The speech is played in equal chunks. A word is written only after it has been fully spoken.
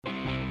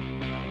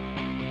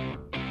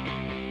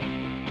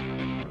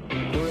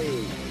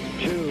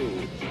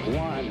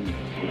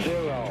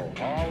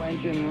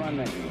Ignition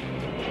running.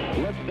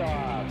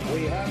 Liftoff.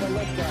 We have a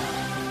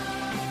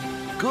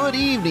liftoff. Good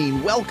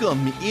evening.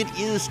 Welcome. It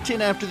is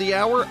 10 after the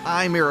hour.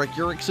 I'm Eric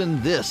Erickson.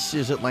 This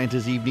is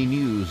Atlanta's Evening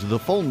News. The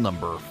phone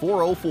number,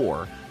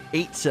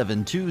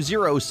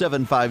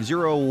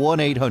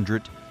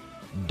 404-872-0750,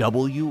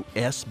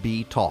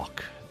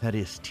 1-800-WSB-TALK. That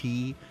is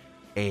T-A-L-K.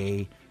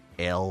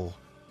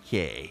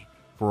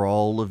 For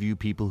all of you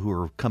people who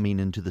are coming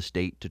into the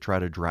state to try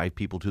to drive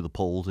people to the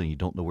polls and you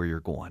don't know where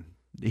you're going.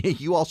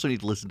 You also need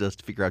to listen to us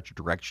to figure out your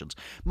directions.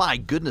 My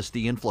goodness,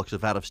 the influx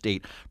of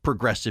out-of-state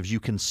progressives. You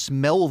can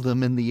smell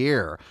them in the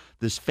air.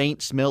 This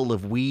faint smell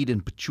of weed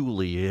and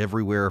patchouli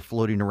everywhere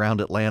floating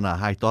around Atlanta.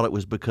 I thought it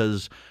was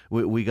because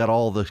we got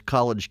all the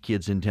college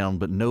kids in town,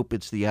 but nope,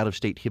 it's the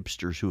out-of-state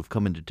hipsters who have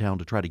come into town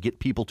to try to get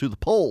people to the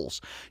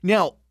polls.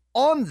 Now,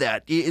 on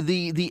that,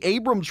 the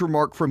Abrams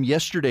remark from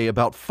yesterday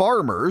about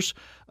farmers,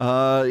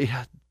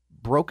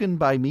 broken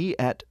by me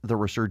at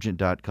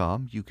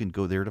theresurgent.com. You can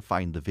go there to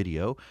find the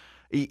video.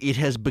 It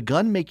has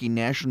begun making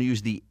national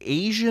news. The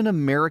Asian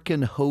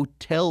American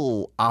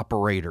hotel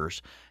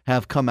operators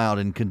have come out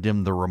and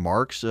condemned the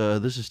remarks.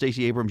 This is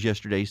Stacey Abrams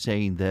yesterday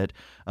saying that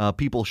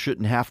people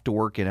shouldn't have to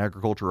work in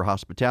agriculture or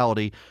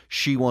hospitality.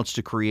 She wants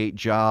to create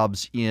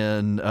jobs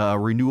in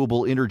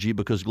renewable energy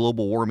because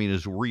global warming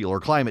is real, or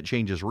climate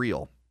change is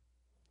real.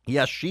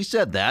 Yes, she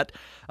said that.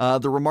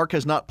 The remark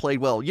has not played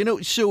well.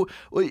 So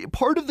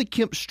part of the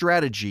Kemp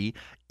strategy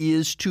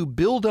is to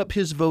build up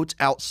his votes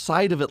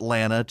outside of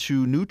Atlanta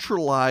to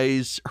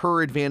neutralize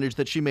her advantage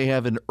that she may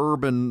have in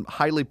urban,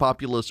 highly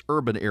populous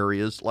urban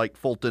areas like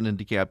Fulton and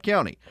DeKalb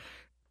County.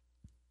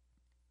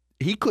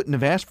 He couldn't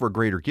have asked for a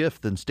greater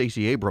gift than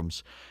Stacey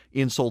Abrams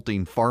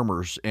insulting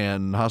farmers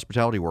and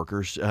hospitality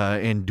workers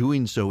and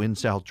doing so in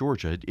South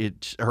Georgia.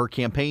 Her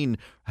campaign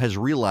has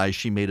realized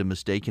she made a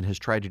mistake and has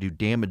tried to do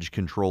damage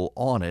control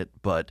on it,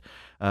 but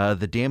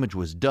the damage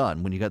was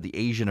done when you got the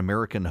Asian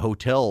American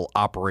hotel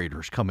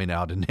operators coming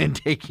out and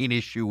taking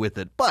issue with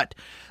it. But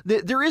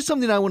there is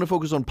something I want to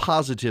focus on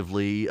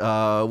positively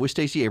with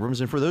Stacey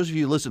Abrams. And for those of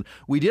you who listen,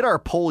 we did our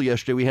poll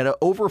yesterday. We had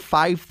over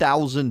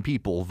 5,000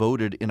 people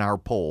voted in our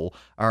poll,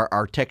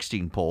 our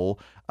texting poll.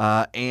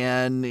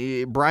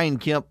 And Brian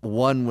Kemp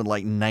won with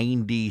like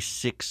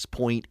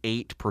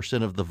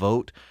 96.8% of the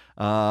vote.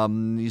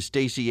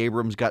 Stacey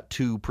Abrams got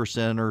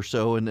 2% or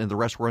so, and the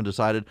rest were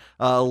undecided.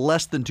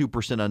 Less than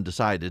 2%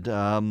 undecided.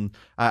 I'm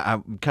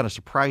kind of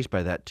surprised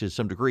by that to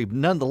some degree.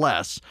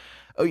 Nonetheless,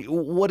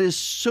 what is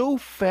so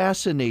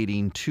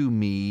fascinating to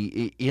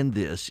me in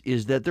this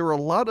is that there are a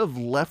lot of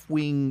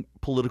left-wing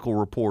political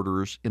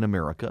reporters in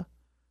America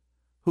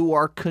who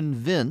are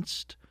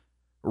convinced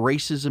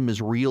racism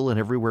is real and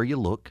everywhere you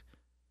look.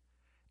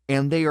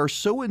 And they are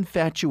so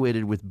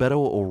infatuated with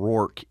Beto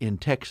O'Rourke in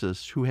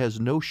Texas, who has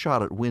no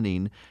shot at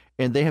winning,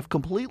 and they have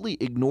completely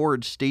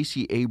ignored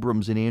Stacey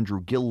Abrams and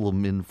Andrew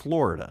Gillum in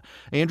Florida.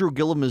 Andrew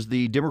Gillum is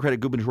the Democratic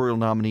gubernatorial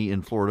nominee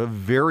in Florida,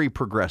 very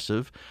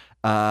progressive,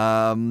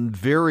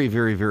 very,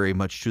 very, very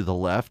much to the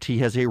left. He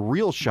has a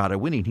real shot at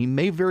winning. He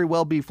may very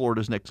well be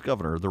Florida's next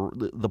governor.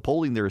 The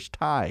polling there is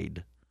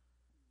tied.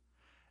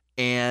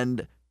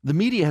 And the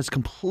media has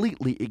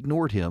completely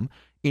ignored him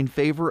in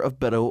favor of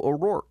Beto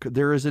O'Rourke.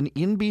 There is an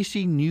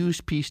NBC News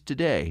piece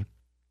today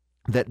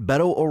that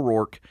Beto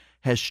O'Rourke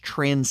has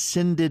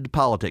transcended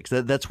politics.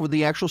 That's where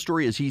the actual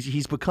story is.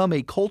 He's become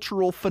a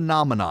cultural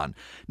phenomenon.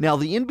 Now,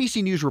 the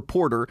NBC News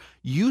reporter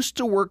used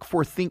to work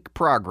for Think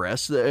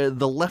Progress, the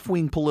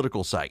left-wing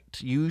political site.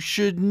 You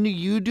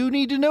do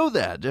need to know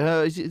that.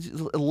 A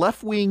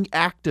left-wing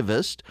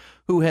activist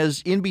who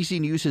NBC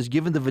News has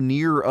given the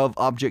veneer of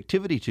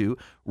objectivity to,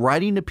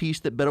 writing a piece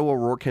that Beto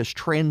O'Rourke has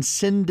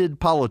transcended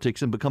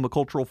politics and become a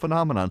cultural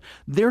phenomenon.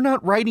 They're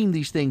not writing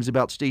these things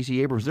about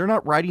Stacey Abrams. They're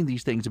not writing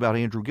these things about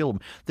Andrew Gillum.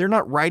 They're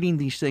not writing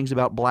these things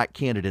about black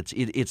candidates.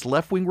 It's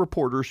left-wing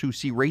reporters who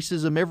see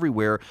racism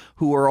everywhere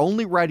who are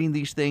only writing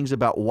these things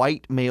about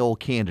white male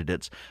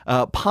candidates.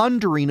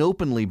 Pondering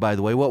openly, by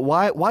the way,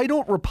 why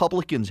don't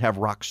Republicans have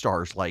rock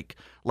stars like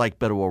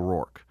Beto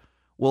O'Rourke?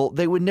 Well,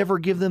 they would never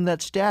give them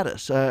that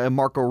status.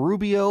 Marco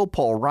Rubio,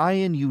 Paul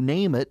Ryan, you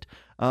name it,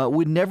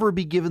 would never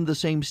be given the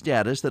same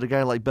status that a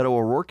guy like Beto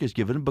O'Rourke is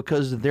given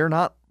because they're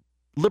not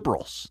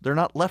liberals. They're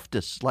not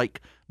leftists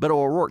like Beto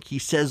O'Rourke. He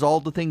says all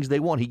the things they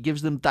want. He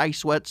gives them thigh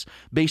sweats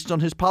based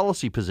on his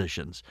policy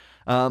positions.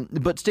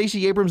 But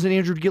Stacey Abrams and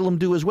Andrew Gillum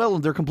do as well,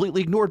 and they're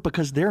completely ignored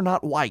because they're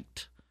not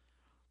white.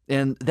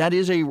 And that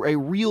is a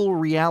real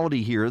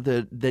reality here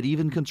that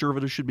even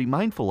conservatives should be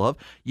mindful of.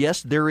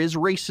 Yes, there is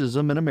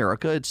racism in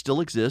America. It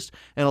still exists.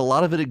 And a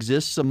lot of it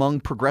exists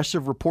among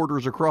progressive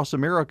reporters across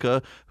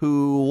America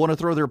who want to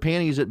throw their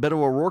panties at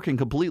Beto O'Rourke and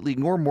completely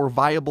ignore more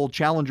viable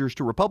challengers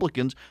to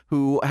Republicans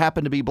who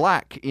happen to be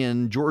black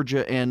in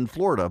Georgia and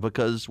Florida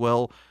because,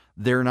 well,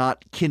 they're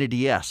not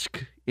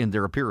Kennedy-esque in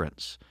their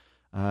appearance.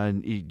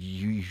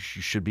 You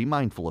should be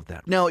mindful of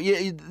that. Now,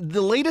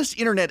 the latest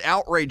internet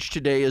outrage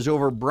today is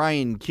over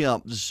Brian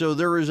Kemp. So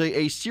there is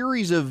a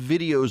series of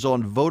videos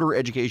on voter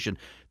education.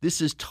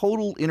 This is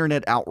total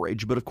internet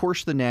outrage, but of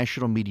course the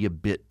national media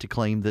bit to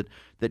claim that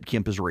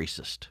Kemp is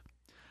racist.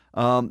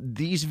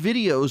 These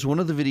videos, one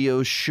of the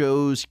videos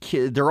shows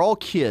they're all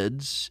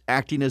kids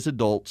acting as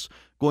adults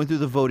going through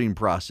the voting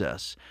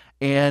process.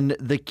 And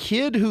the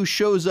kid who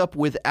shows up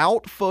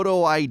without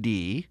photo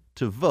ID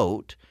to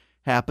vote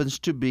happens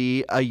to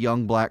be a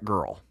young black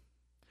girl.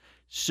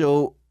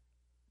 So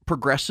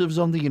progressives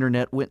on the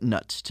internet went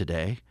nuts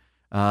today.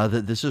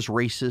 That this is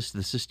racist,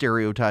 this is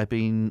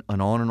stereotyping,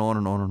 and on and on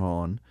and on and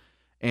on.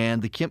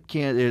 And the Kemp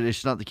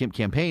it's not the Kemp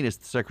campaign, it's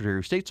the Secretary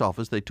of State's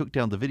office. They took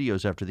down the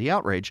videos after the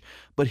outrage.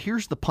 But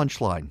here's the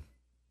punchline.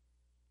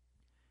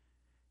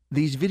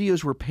 These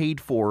videos were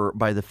paid for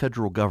by the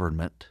federal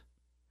government,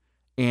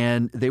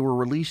 and they were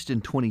released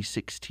in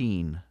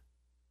 2016.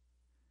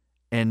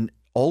 And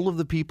all of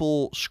the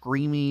people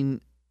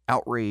screaming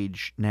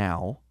outrage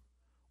now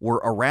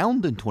were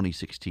around in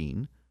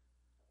 2016,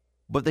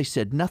 but they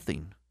said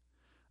nothing.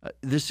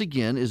 This,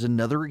 again, is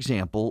another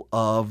example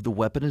of the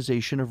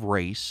weaponization of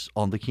race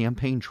on the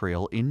campaign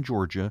trail in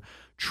Georgia,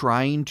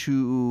 trying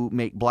to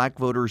make black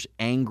voters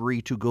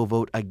angry to go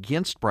vote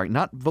against Brian,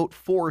 not vote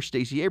for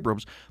Stacey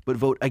Abrams, but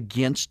vote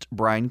against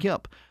Brian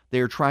Kemp.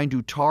 They are trying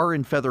to tar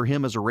and feather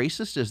him as a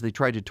racist as they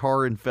tried to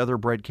tar and feather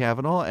Brett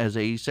Kavanaugh as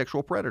a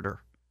sexual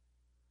predator.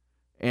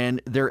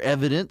 And their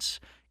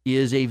evidence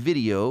is a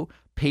video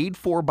paid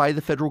for by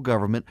the federal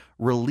government,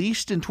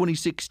 released in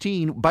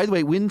 2016. By the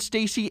way, when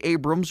Stacey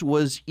Abrams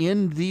was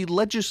in the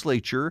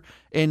legislature,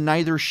 and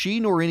neither she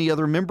nor any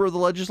other member of the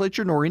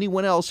legislature nor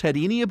anyone else had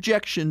any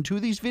objection to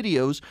these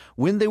videos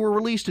when they were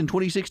released in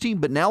 2016.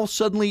 But now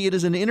suddenly it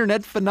is an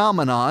internet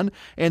phenomenon,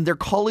 and they're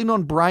calling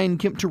on Brian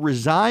Kemp to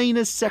resign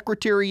as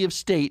Secretary of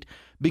State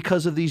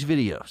because of these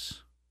videos.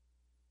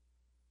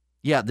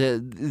 Yeah,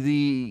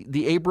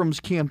 the Abrams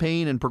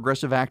campaign and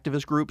progressive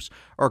activist groups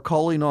are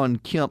calling on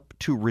Kemp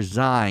to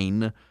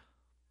resign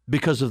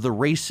because of the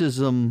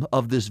racism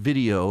of this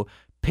video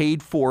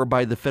paid for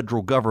by the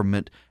federal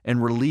government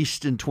and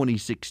released in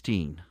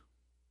 2016.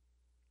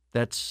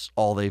 That's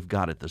all they've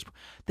got at this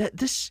point.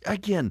 This,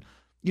 again,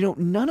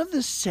 none of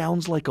this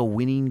sounds like a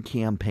winning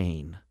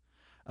campaign.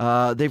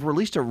 They've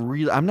released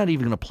I'm not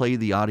even going to play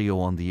the audio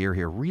on the air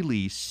here,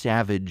 really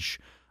savage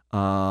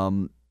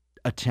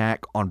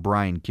attack on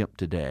Brian Kemp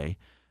today.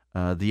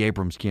 The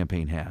Abrams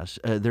campaign has.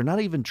 They're not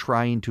even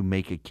trying to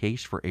make a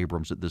case for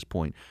Abrams at this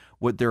point.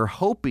 What they're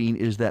hoping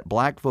is that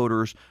black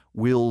voters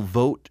will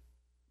vote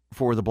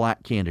for the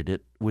black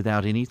candidate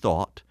without any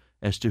thought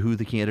as to who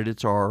the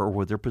candidates are or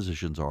what their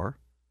positions are.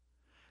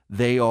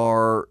 They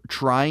are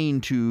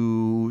trying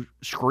to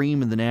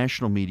scream in the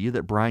national media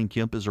that Brian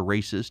Kemp is a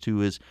racist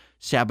who is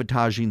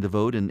sabotaging the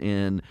vote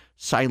and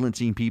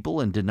silencing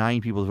people and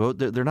denying people the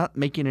vote. They're not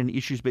making an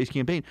issues-based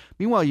campaign.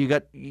 Meanwhile, you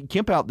got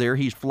Kemp out there.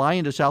 He's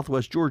flying to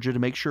Southwest Georgia to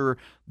make sure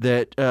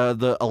that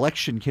the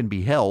election can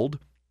be held.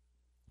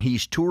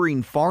 He's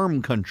touring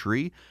farm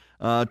country,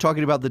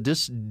 talking about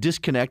the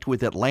disconnect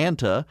with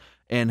Atlanta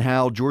and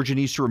how Georgia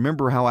needs to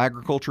remember how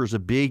agriculture is a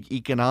big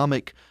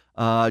economic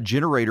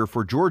generator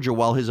for Georgia,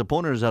 while his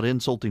opponent is out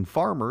insulting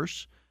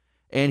farmers.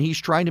 And he's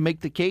trying to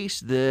make the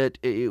case that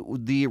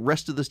the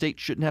rest of the state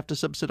shouldn't have to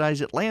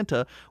subsidize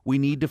Atlanta. We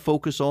need to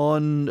focus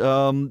on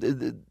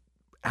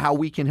how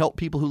we can help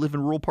people who live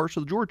in rural parts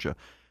of Georgia,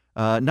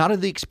 not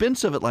at the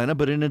expense of Atlanta,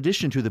 but in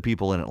addition to the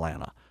people in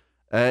Atlanta.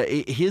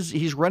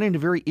 He's running a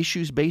very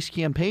issues-based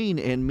campaign,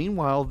 and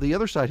meanwhile, the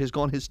other side has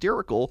gone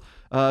hysterical,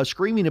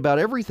 screaming about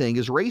everything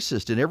is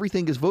racist and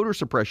everything is voter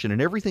suppression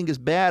and everything is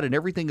bad and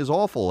everything is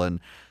awful.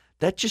 And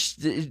that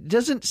just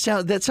doesn't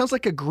sound – that sounds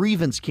like a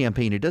grievance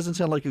campaign. It doesn't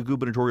sound like a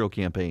gubernatorial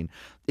campaign.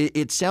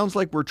 It sounds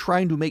like we're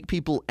trying to make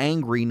people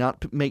angry,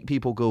 not make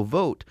people go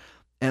vote.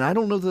 And I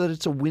don't know that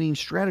it's a winning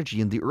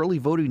strategy, and the early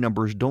voting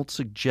numbers don't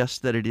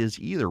suggest that it is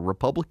either.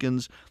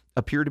 Republicans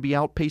appear to be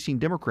outpacing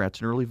Democrats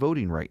in early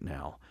voting right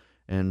now.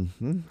 And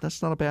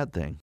that's not a bad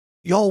thing.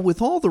 Y'all,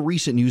 with all the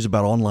recent news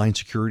about online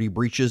security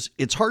breaches,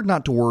 it's hard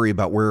not to worry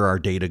about where our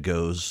data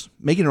goes.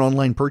 Making an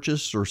online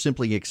purchase or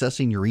simply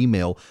accessing your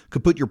email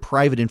could put your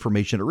private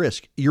information at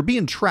risk. You're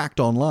being tracked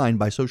online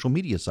by social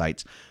media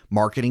sites,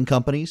 marketing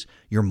companies,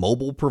 your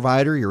mobile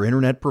provider, your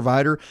internet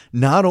provider.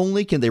 Not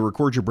only can they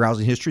record your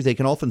browsing history, they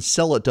can often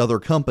sell it to other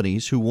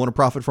companies who want to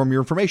profit from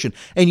your information.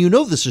 And you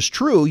know this is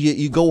true.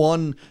 You go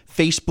on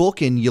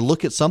Facebook and you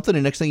look at something,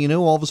 and next thing you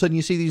know, all of a sudden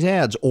you see these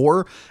ads.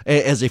 Or,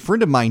 as a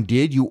friend of mine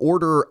did, you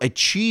order a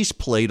cheese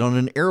plate on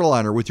an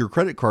airliner with your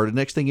credit card, and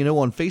next thing you know,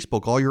 on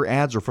Facebook, all your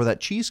ads are for that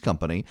cheese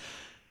company.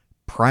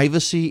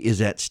 Privacy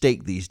is at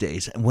stake these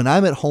days. And when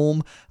I'm at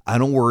home, I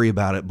don't worry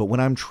about it. But when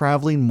I'm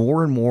traveling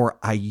more and more,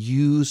 I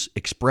use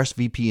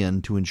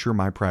ExpressVPN to ensure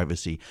my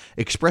privacy.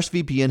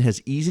 ExpressVPN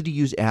has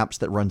easy-to-use apps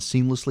that run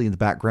seamlessly in the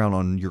background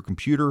on your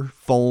computer,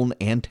 phone,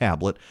 and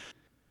tablet.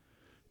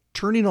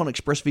 Turning on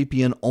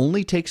ExpressVPN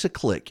only takes a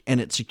click, and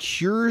it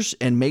secures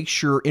and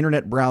makes your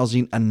internet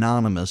browsing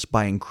anonymous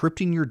by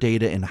encrypting your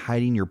data and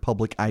hiding your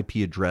public IP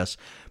address.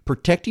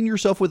 Protecting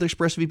yourself with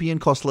ExpressVPN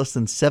costs less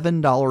than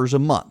 $7 a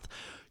month.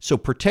 So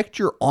protect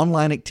your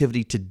online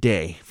activity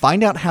today.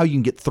 Find out how you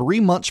can get 3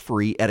 months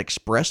free at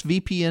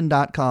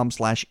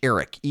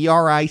expressvpn.com/Eric,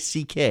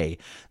 ERICK.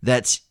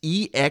 That's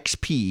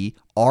EXPRESSVPN.com/Eric.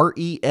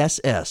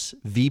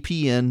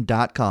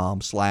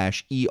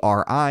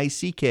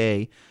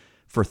 RESSVPN.com/ERICK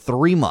for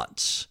 3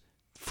 months.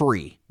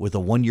 Free with a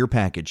 1-year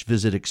package.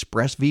 Visit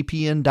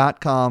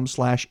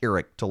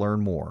expressvpn.com/Eric to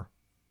learn more.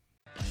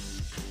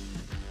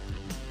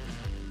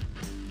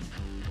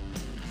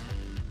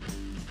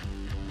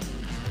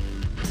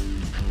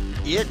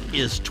 It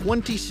is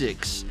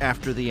 26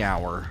 after the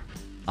hour.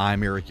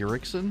 I'm Eric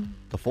Erickson.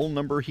 The phone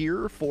number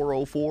here,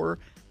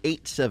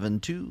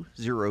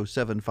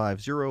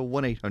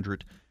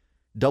 404-872-0750,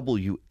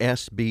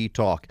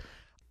 1-800-WSB-TALK.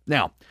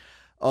 Now,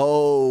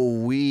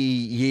 no,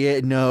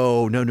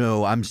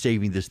 I'm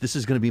saving this. This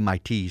is going to be my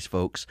tease,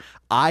 folks.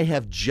 I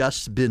have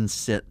just been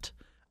sent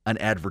an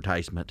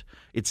advertisement.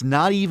 It's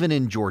not even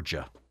in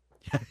Georgia.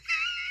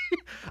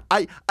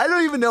 I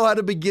don't even know how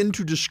to begin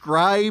to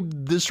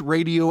describe this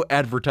radio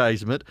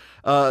advertisement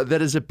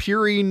that is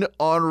appearing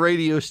on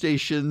radio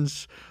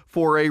stations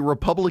for a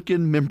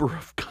Republican member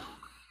of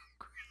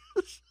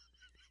Congress.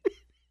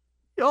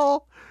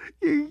 Y'all,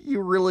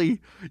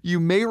 you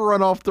may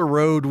run off the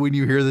road when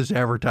you hear this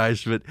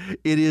advertisement.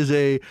 It is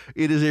a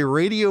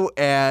radio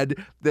ad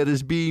that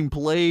is being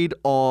played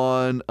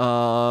on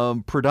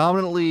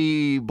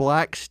predominantly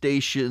black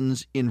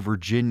stations in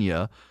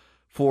Virginia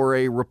for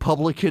a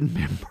Republican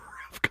member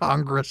of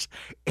Congress,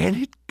 and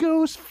it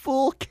goes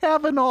full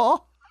Kavanaugh.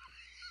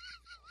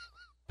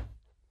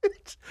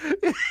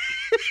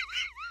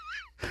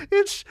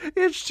 It's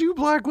two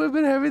black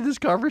women having this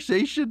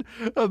conversation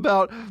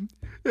about,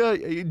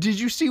 did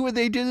you see what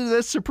they did to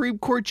that Supreme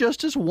Court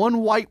justice? One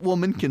white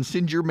woman can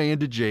send your man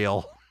to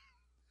jail.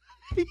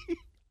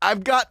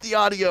 I've got the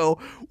audio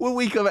when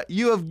we come out.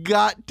 You have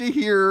got to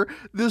hear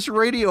this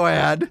radio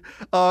ad.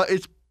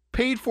 It's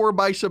paid for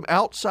by some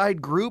outside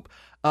group.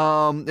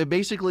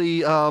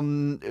 Basically,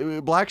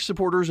 black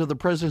supporters of the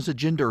president's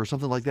agenda or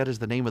something like that is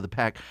the name of the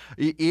pack.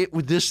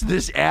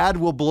 This ad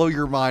will blow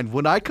your mind.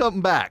 When I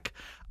come back,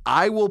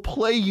 I will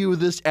play you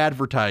this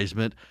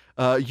advertisement.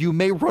 You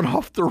may run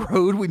off the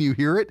road when you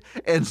hear it,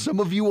 and some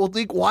of you will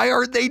think, why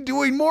aren't they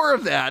doing more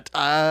of that?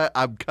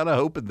 I'm kind of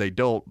hoping they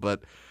don't,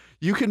 but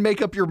you can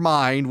make up your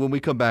mind when we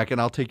come back, and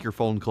I'll take your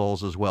phone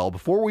calls as well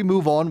before we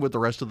move on with the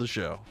rest of the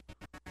show.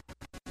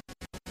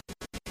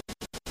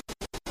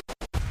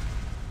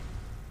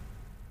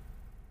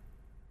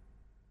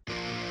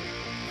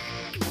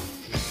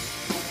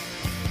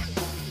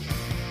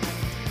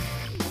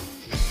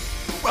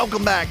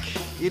 Welcome back.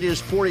 It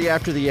is 40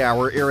 after the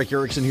hour. Eric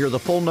Erickson here. The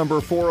phone number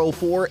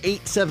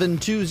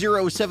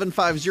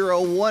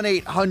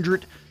 404-872-0750,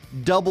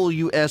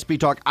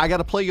 1-800-WSB-TALK. I got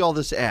to play you all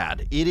this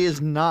ad. It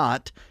is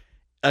not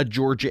a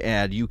Georgia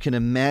ad. You can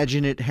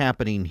imagine it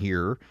happening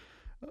here.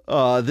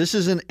 This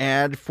is an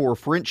ad for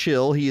French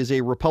Hill. He is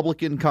a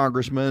Republican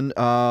congressman.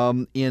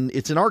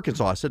 It's in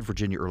Arkansas. I said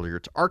Virginia earlier.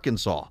 It's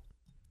Arkansas.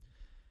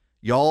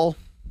 Y'all,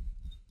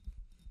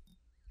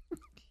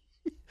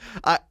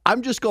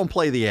 I'm just going to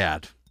play the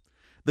ad.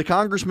 The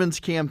congressman's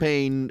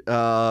campaign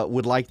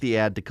would like the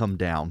ad to come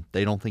down.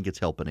 They don't think it's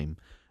helping him.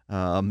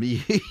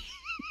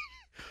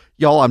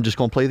 Y'all, I'm just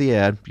going to play the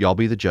ad. Y'all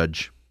be the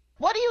judge.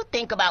 What do you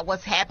think about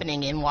what's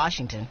happening in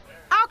Washington?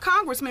 Our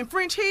Congressman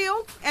French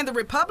Hill and the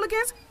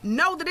Republicans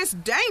know that it's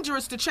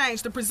dangerous to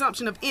change the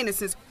presumption of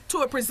innocence to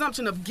a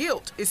presumption of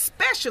guilt,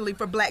 especially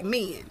for black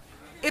men.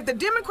 If the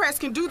Democrats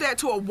can do that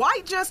to a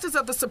white justice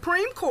of the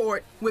Supreme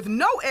Court with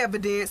no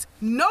evidence,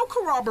 no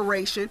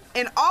corroboration,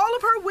 and all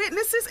of her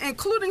witnesses,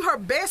 including her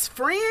best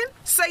friend,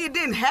 say it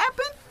didn't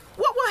happen,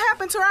 what will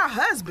happen to our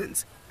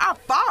husbands, our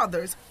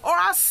fathers, or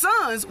our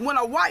sons when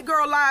a white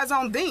girl lies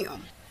on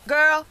them?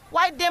 Girl,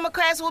 white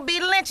Democrats will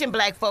be lynching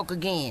black folk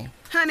again.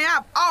 Honey,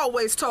 I've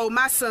always told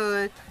my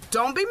son,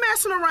 don't be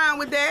messing around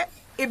with that.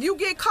 If you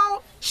get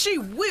caught, she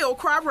will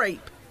cry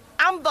rape.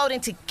 I'm voting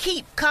to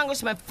keep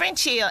Congressman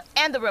French Hill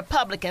and the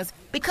Republicans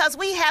because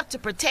we have to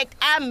protect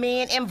our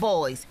men and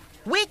boys.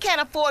 We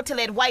can't afford to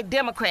let white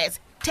Democrats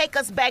take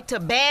us back to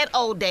bad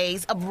old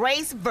days of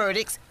race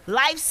verdicts,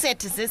 life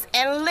sentences,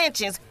 and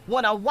lynchings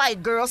when a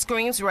white girl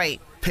screams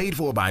rape. Paid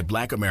for by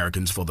Black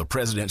Americans for the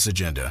President's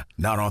Agenda.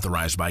 Not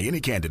authorized by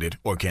any candidate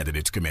or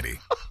candidates committee.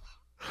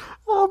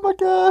 Oh my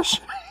gosh.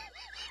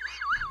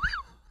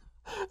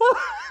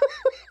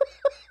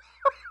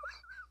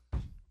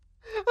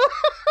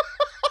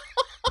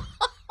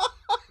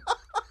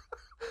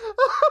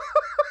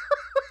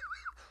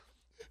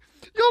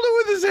 Y'all know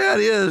what this ad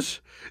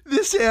is?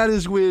 This ad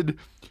is when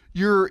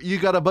you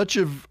got a bunch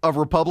of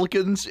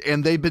Republicans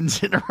and they've been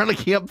sitting around a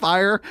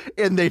campfire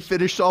and they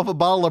finished off a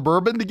bottle of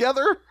bourbon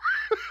together.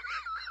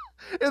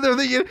 And they're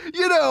thinking,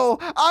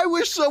 I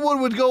wish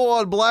someone would go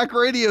on black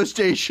radio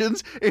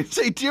stations and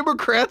say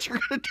Democrats are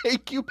going to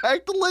take you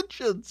back to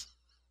lynchings.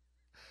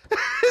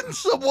 And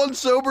someone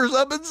sobers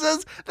up and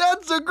says,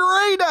 that's a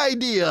great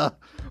idea.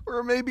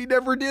 Or maybe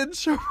never did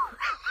sober.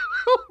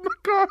 Oh my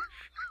gosh.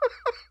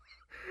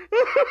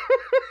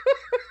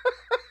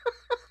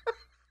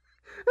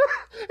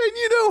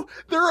 And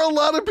there are a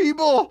lot of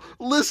people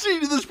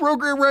listening to this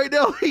program right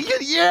now thinking,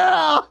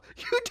 yeah,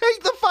 you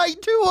take the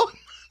fight to them.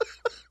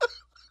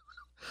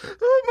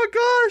 Oh my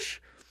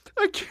gosh.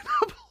 I cannot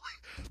believe.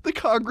 The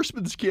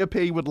congressman's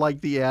campaign would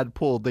like the ad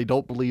pulled. They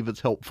don't believe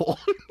it's helpful.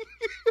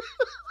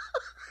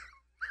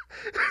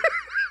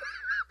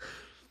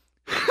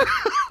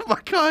 Oh my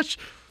gosh.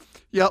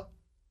 Yep.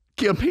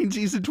 Campaign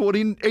season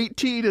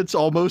 2018, it's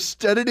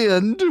almost at an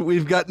end.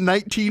 We've got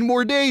 19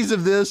 more days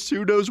of this.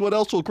 Who knows what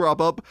else will crop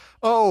up?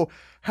 Oh,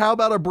 how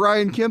about a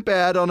Brian Kemp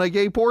ad on a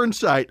gay porn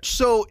site?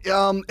 So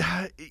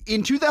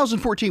in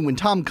 2014, when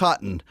Tom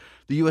Cotton,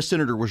 the U.S.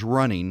 Senator, was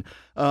running,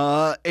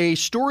 a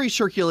story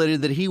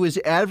circulated that he was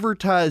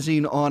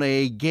advertising on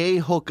a gay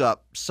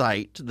hookup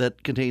site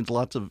that contains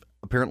lots of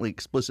apparently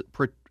explicit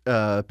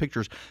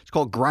pictures. It's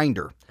called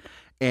Grindr.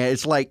 And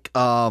it's like,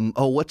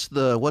 what's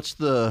the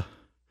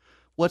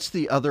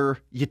other?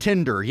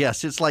 Tinder.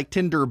 Yes, it's like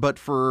Tinder, but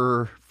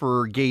for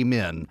gay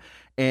men.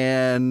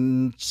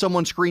 And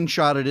someone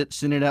screenshotted it,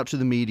 sent it out to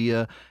the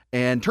media,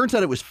 and turns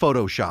out it was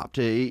photoshopped.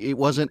 It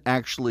wasn't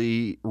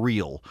actually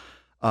real.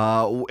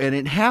 And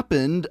it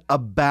happened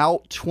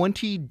about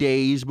 20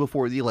 days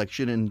before the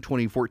election in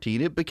 2014.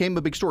 It became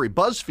a big story.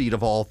 BuzzFeed,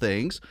 of all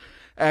things,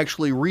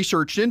 actually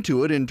researched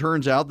into it, and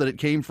turns out that it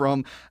came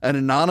from an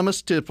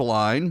anonymous tip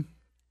line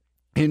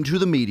into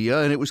the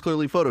media, and it was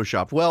clearly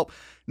photoshopped. Well,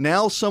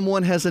 now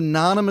someone has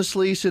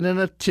anonymously sent in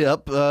a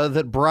tip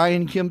that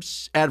Brian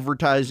Kemp's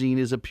advertising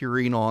is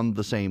appearing on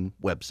the same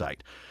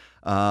website,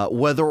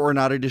 whether or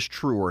not it is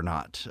true or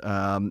not.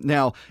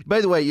 Now,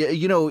 by the way,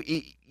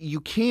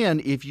 you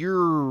can, if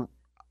you're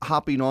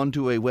hopping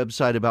onto a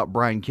website about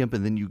Brian Kemp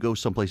and then you go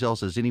someplace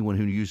else, as anyone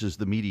who uses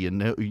the media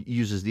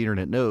uses the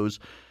internet knows,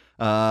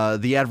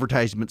 the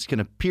advertisements can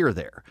appear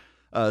there.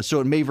 So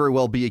it may very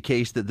well be a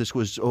case that this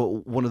was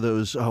one of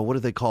those, what do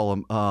they call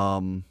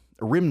them?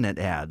 Remnant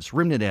ads.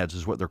 Remnant ads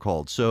is what they're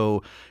called.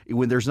 So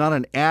when there's not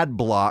an ad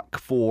block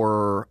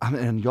for,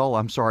 and y'all,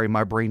 I'm sorry,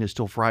 my brain is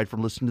still fried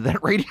from listening to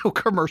that radio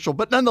commercial,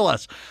 but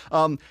nonetheless.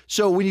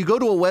 So when you go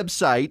to a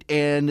website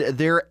and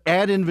their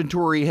ad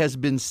inventory has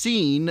been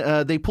seen,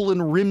 they pull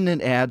in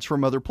remnant ads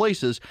from other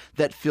places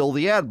that fill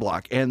the ad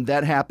block. And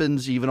that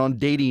happens even on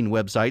dating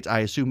websites.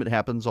 I assume it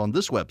happens on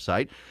this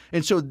website.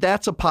 And so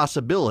that's a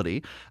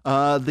possibility.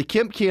 The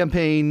Kemp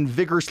campaign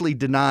vigorously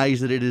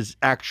denies that it is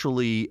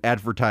actually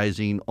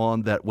advertising on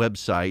that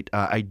website.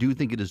 I do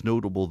think it is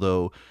notable,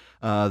 though,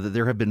 that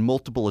there have been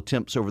multiple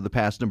attempts over the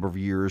past number of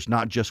years,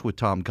 not just with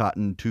Tom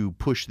Cotton, to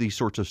push these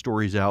sorts of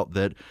stories out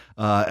that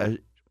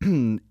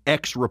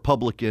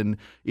ex-Republican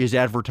is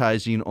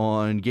advertising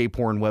on gay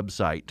porn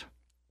website.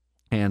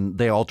 And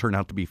they all turn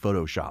out to be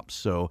photoshops.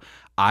 So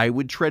I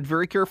would tread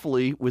very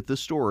carefully with this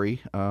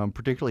story,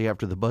 particularly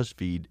after the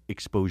BuzzFeed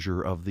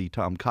exposure of the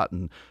Tom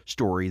Cotton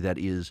story that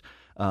is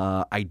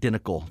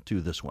identical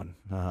to this one.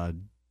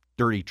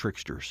 Dirty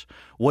tricksters.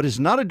 What is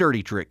not a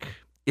dirty trick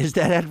is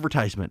that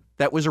advertisement.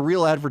 That was a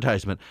real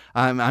advertisement.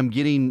 I'm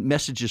getting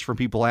messages from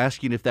people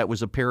asking if that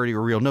was a parody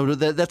or real. No,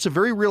 that's a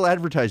very real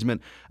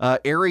advertisement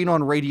airing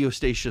on radio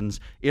stations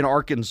in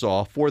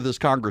Arkansas for this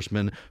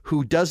congressman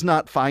who does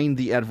not find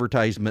the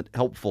advertisement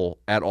helpful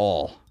at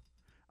all.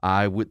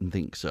 I wouldn't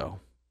think so.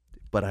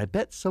 But I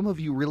bet some of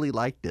you really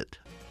liked it.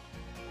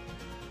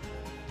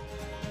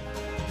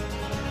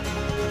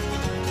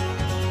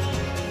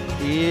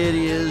 It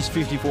is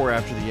 54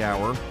 after the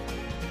hour.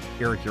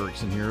 Eric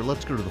Erickson here.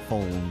 Let's go to the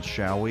phones,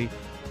 shall we?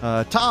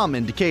 Tom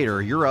in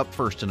Decatur, you're up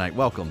first tonight.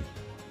 Welcome.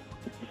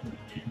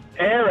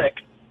 Eric.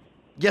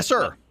 Yes,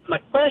 sir. My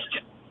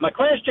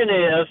question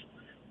is,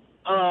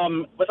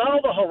 with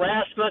all the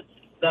harassment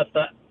that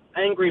the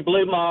angry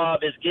blue mob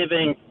is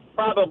giving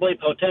probably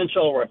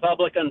potential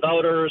Republican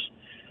voters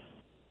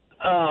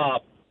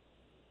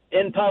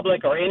in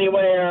public or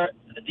anywhere,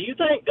 do you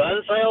think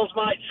gun sales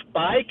might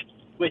spike,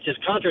 which is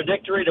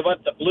contradictory to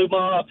what the blue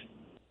mob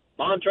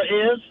mantra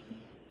is?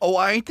 Oh,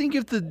 I think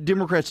if the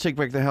Democrats take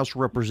back the House of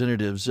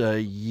Representatives,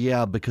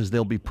 yeah, because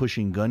they'll be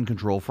pushing gun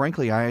control.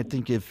 Frankly, I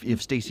think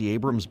if Stacey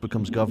Abrams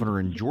becomes governor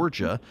in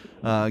Georgia,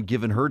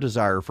 given her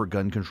desire for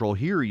gun control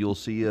here, you'll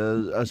see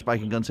a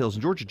spike in gun sales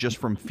in Georgia just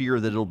from fear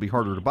that it'll be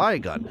harder to buy a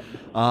gun.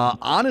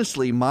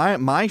 Honestly,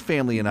 my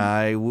family and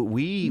I,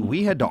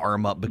 we had to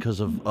arm up because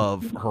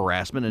of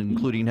harassment,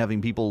 including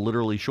having people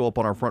literally show up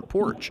on our front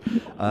porch.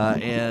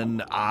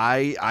 And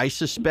I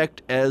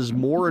suspect as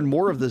more and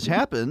more of this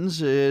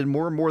happens and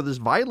more of this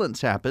violence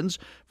happens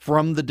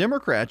from the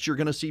Democrats, you're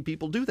going to see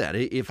people do that.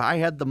 If I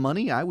had the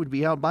money, I would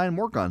be out buying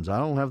more guns. I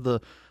don't have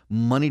the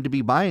money to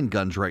be buying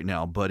guns right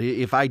now, but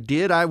if I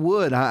did, I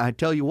would. I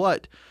tell you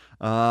what,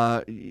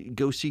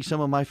 go see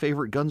some of my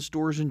favorite gun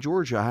stores in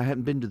Georgia. I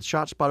hadn't been to the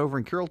Shot Spot over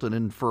in Carrollton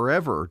in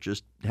forever,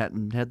 just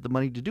hadn't had the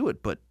money to do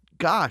it. But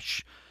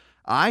gosh,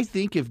 I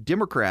think if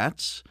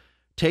Democrats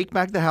take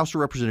back the House of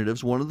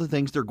Representatives, one of the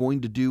things they're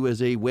going to do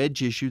as a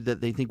wedge issue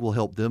that they think will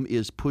help them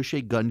is push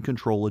a gun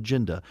control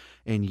agenda.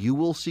 And you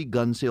will see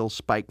gun sales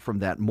spike from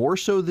that, more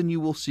so than you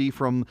will see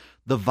from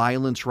the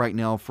violence right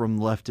now from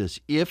leftists.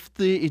 If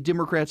the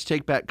Democrats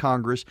take back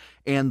Congress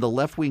and the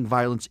left-wing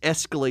violence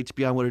escalates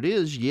beyond what it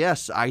is,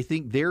 yes, I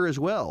think there as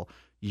well,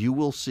 you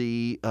will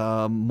see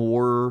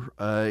more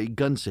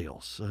gun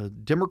sales.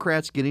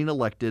 Democrats getting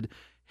elected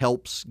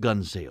helps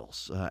gun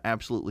sales,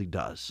 absolutely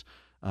does.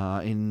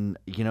 And,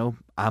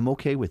 I'm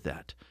okay with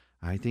that.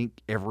 I think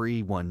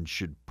everyone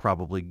should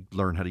probably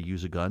learn how to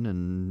use a gun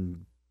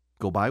and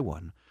go buy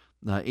one.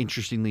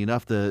 Interestingly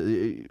enough,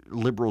 the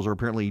liberals are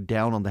apparently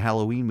down on the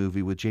Halloween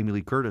movie with Jamie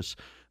Lee Curtis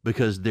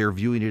because they're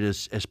viewing it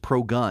as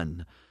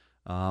pro-gun.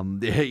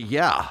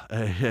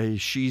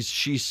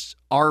 She's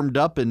armed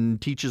up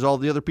and teaches all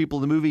the other people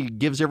in the movie,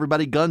 gives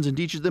everybody guns and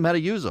teaches them how to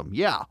use them.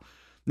 Yeah.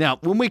 Now,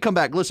 when we come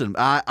back, listen,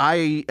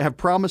 I have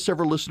promised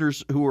several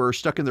listeners who are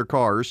stuck in their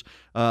cars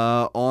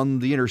on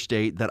the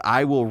interstate that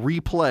I will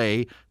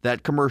replay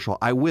that commercial.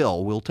 I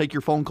will. We'll take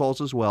your phone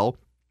calls as well.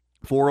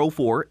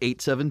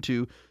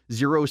 404-872-0750,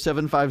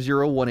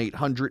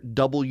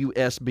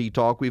 1-800-WSB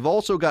Talk. We've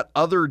also got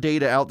other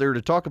data out there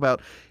to talk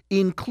about,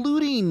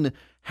 including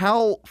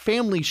how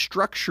family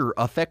structure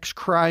affects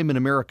crime in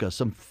America.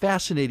 Some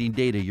fascinating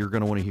data you're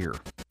going to want to hear.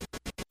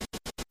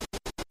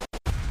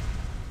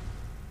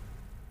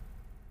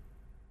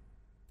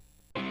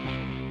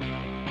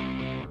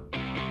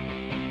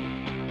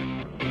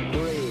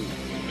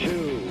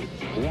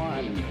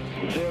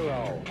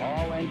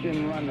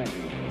 Running.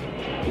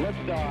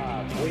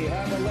 Liftoff. We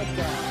have a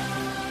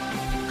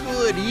liftoff.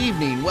 Good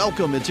evening.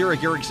 Welcome. It's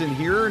Eric Erickson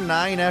here,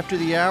 9 after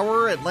the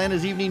hour,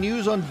 Atlanta's Evening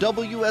News on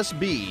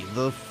WSB.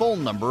 The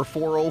phone number,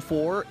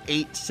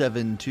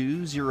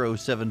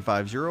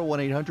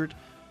 404-872-0750,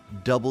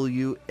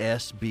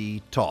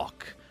 1-800-WSB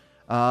Talk.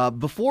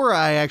 Before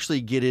I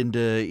actually get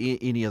into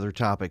any other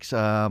topics,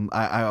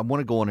 I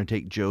want to go on and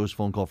take Joe's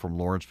phone call from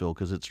Lawrenceville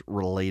because it's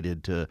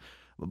related to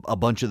a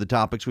bunch of the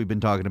topics we've been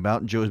talking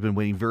about, and Joe has been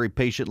waiting very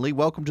patiently.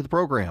 Welcome to the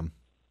program.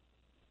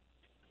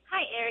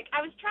 Hi, Eric.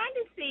 I was trying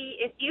to see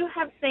if you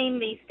have seen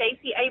the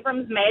Stacey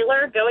Abrams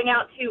mailer going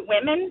out to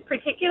women,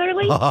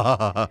 particularly,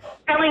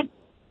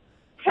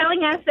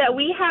 telling us that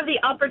we have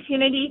the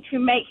opportunity to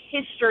make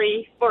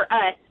history for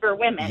us, for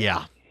women.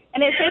 Yeah.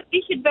 And it says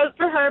we should vote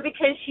for her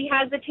because she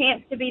has the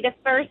chance to be the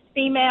first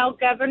female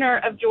governor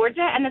of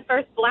Georgia and the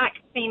first black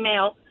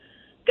female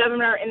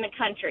governor in the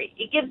country.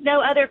 It gives no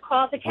other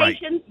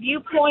qualifications,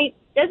 viewpoint,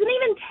 doesn't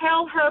even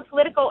tell her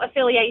political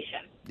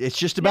affiliation. It's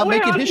just about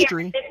making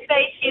history. It says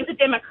she's a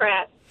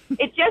Democrat.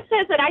 It just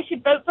says that I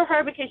should vote for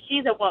her because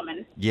she's a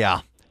woman.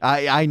 Yeah.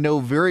 I know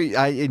very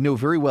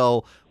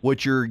well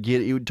what you're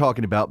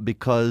talking about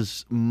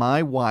because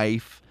my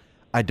wife,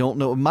 I don't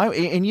know,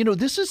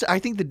 this is, I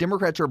think the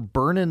Democrats are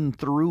burning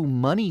through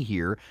money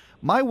here.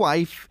 My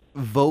wife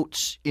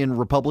votes in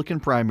Republican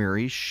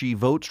primaries. She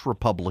votes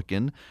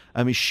Republican.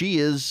 I mean, she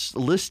is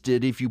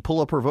listed, if you pull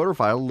up her voter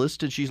file,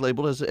 she's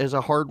labeled as a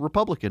hard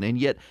Republican. And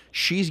yet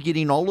she's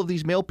getting all of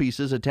these mail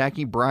pieces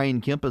attacking Brian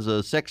Kemp as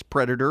a sex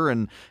predator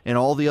and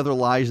all the other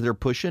lies they're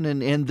pushing.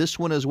 And this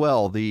one as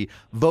well, the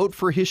vote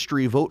for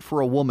history, vote for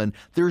a woman.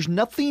 There's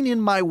nothing in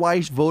my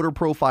wife's voter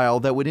profile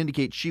that would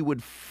indicate she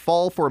would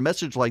fall for a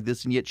message like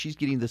this, and yet she's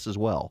getting this as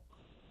well.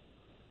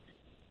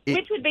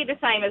 Which would be the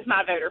same as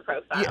my voter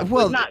profile. Yeah,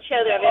 well, would not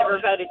show that I've ever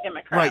voted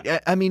Democrat. Right.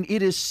 I mean,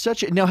 it is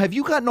such a... Now, have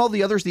you gotten all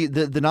the others, the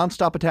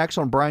nonstop attacks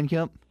on Brian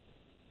Kemp?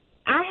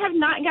 I have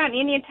not gotten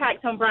any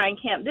attacks on Brian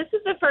Kemp. This is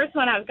the first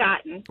one I've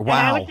gotten. Wow.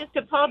 And I was just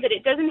appalled that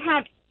it doesn't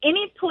have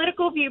any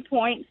political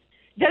viewpoints,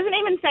 doesn't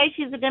even say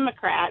she's a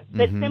Democrat,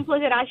 but simply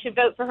that I should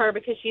vote for her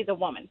because she's a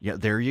woman. Yeah,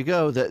 there you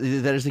go. That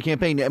is the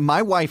campaign.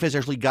 My wife has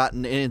actually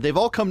gotten, and they've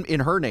all come in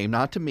her name,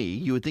 not to me.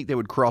 You would think they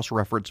would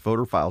cross-reference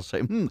voter files,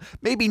 say,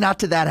 maybe not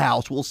to that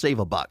house. We'll save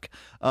a buck.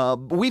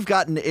 We've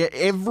gotten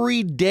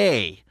every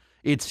day,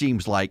 it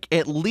seems like,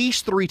 at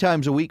least 3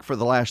 times a week for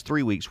the last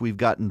 3 weeks, we've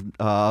gotten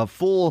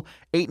full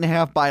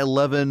 8.5 by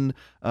 11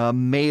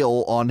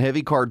 mail on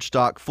heavy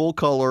cardstock, full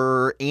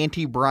color,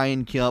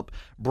 anti-Brian Kemp.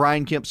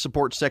 Brian Kemp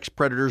supports sex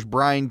predators.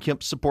 Brian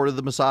Kemp supported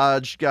the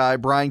massage guy.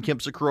 Brian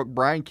Kemp's a crook.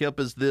 Brian Kemp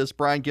is this.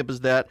 Brian Kemp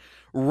is that.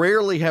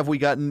 Rarely have we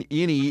gotten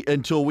any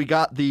until we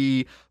got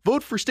the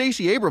vote for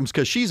Stacey Abrams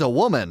because she's a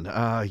woman.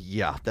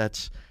 Yeah,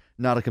 that's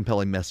not a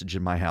compelling message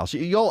in my house.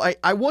 Y'all,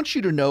 I want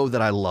you to know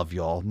that I love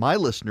y'all. My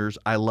listeners,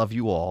 I love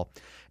you all.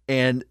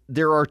 And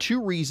there are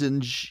 2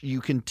 reasons you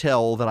can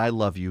tell that I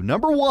love you.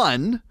 Number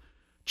 1,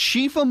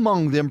 chief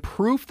among them,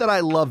 proof that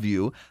I love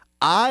you,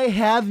 I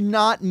have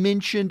not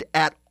mentioned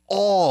at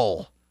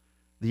all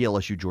the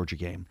LSU Georgia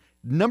game.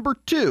 Number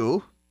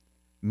 2,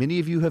 many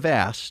of you have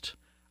asked,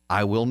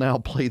 I will now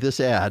play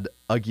this ad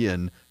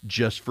again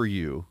just for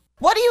you.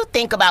 What do you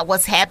think about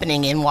what's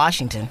happening in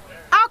Washington?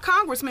 Our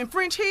Congressman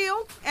French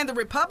Hill and the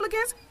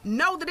Republicans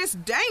know that it's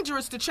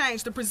dangerous to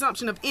change the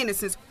presumption of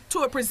innocence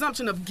to a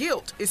presumption of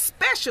guilt,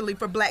 especially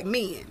for black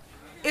men.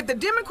 If the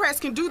Democrats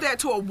can do that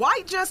to a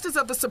white justice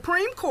of the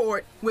Supreme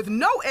Court with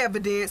no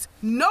evidence,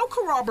 no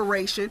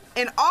corroboration,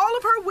 and all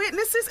of her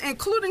witnesses,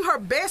 including her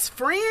best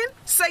friend,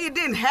 say it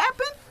didn't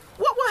happen,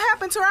 what will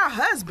happen to our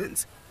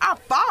husbands, our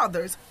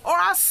fathers, or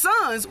our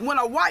sons when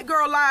a white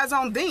girl lies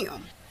on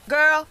them?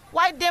 Girl,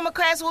 white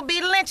Democrats will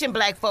be lynching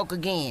black folk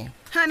again.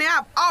 Honey,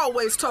 I've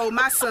always told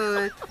my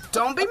son,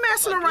 don't be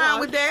messing around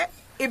with that.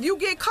 If you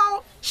get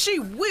caught, she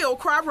will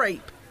cry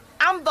rape.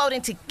 I'm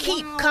voting to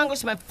keep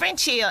Congressman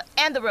French Hill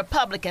and the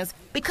Republicans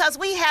because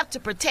we have to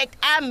protect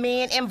our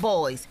men and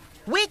boys.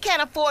 We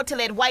can't afford to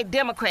let white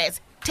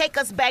Democrats take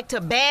us back to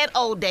bad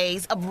old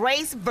days of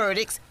race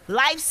verdicts,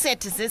 life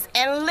sentences,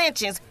 and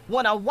lynchings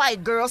when a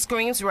white girl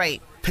screams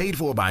rape. Paid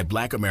for by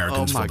Black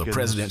Americans for the goodness.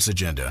 President's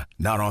Agenda.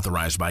 Not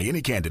authorized by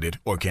any candidate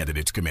or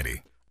candidates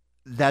committee.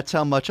 That's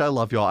how much I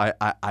love y'all.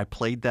 I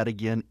played that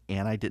again,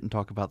 and I didn't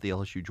talk about the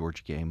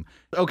LSU-Georgia game.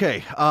 Okay,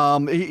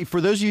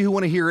 for those of you who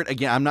want to hear it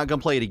again, I'm not going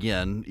to play it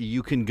again.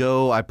 You can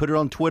go, I put it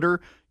on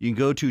Twitter. You can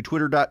go to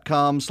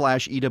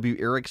twitter.com/EW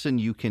Erickson.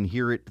 You can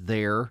hear it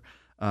there.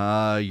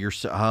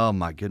 Oh,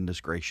 my goodness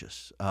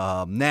gracious.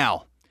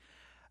 Now,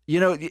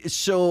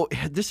 so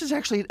this is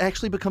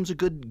actually becomes a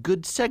good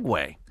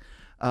segue.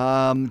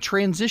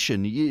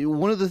 Transition.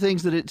 One of the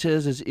things that it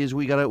says is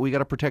we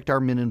gotta protect our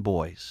men and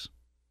boys.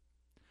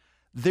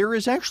 There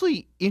is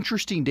actually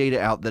interesting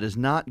data out that is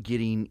not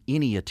getting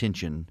any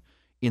attention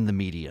in the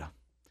media.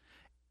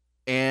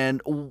 And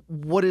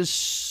what is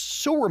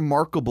so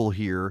remarkable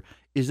here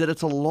is that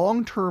it's a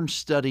long-term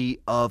study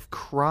of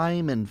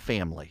crime and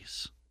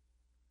families.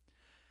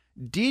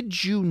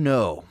 Did you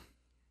know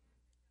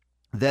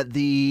that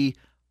the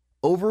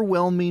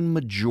overwhelming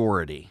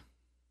majority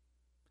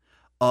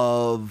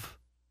of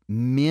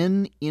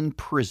men in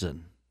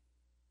prison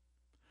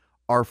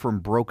are from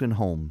broken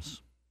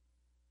homes?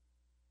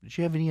 Did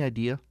you have any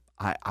idea?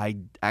 I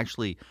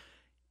actually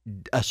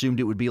assumed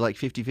it would be like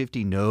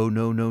 50-50.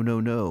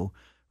 No.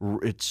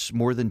 It's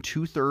more than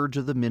 2/3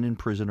 of the men in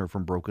prison are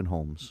from broken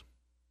homes.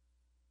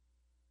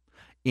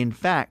 In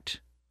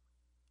fact,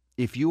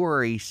 if you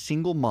are a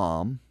single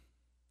mom,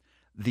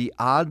 the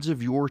odds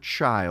of your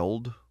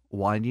child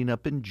winding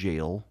up in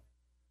jail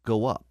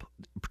go up,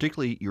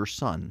 particularly your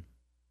son.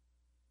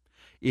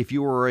 If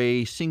you are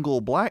a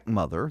single black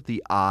mother,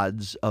 the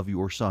odds of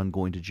your son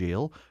going to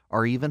jail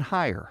are even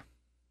higher.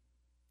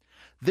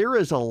 There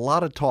is a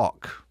lot of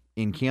talk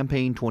in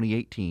campaign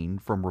 2018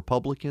 from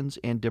Republicans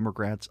and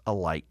Democrats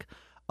alike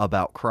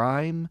about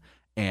crime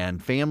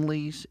and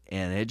families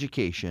and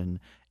education,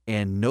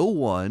 and no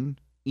one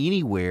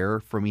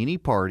anywhere from any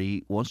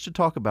party wants to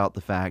talk about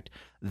the fact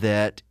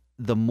that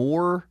the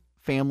more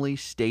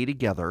families stay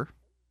together,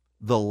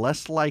 the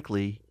less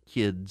likely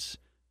kids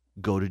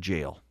go to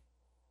jail.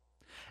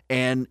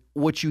 And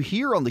what you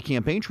hear on the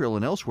campaign trail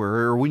and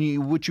elsewhere, or what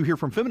you hear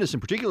from feminists in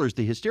particular, is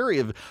the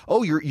hysteria of,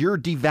 oh, you're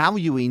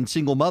devaluing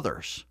single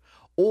mothers,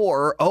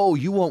 or, oh,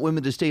 you want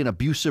women to stay in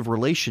abusive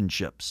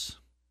relationships.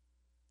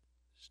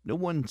 No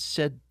one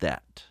said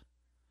that.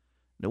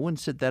 No one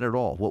said that at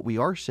all. What we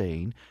are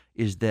saying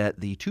is that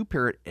the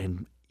two-parent,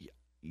 and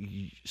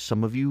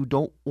some of you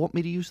don't want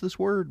me to use this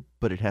word,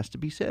 but it has to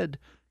be said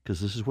because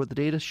this is what the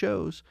data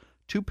shows,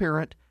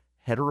 two-parent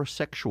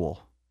heterosexual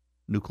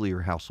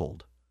nuclear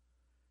household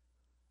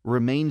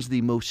remains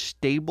the most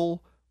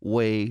stable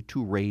way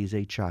to raise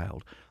a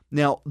child.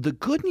 Now, the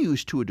good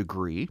news to a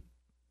degree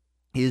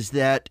is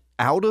that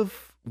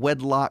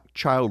out-of-wedlock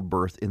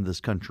childbirth in this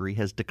country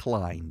has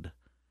declined,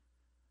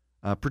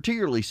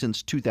 particularly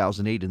since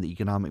 2008 in the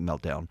economic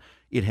meltdown.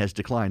 It has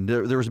declined.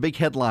 There was a big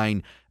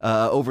headline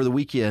over the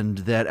weekend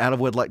that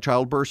out-of-wedlock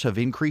childbirths have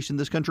increased in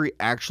this country.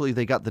 Actually,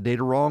 they got the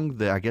data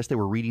wrong. I guess they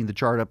were reading the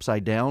chart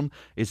upside down.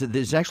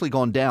 It's actually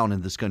gone down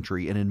in this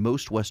country, and in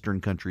most Western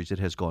countries it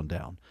has gone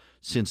down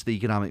since the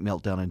economic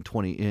meltdown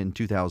in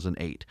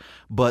 2008.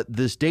 But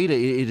this data,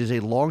 it is a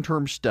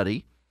long-term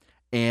study,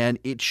 and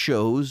it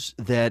shows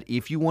that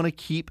if you want to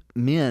keep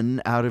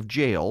men out of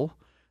jail,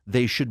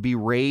 they should be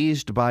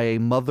raised by a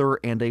mother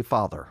and a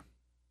father.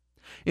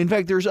 In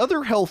fact, there's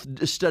other health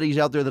studies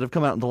out there that have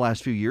come out in the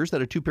last few years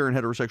that a two-parent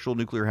heterosexual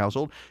nuclear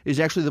household is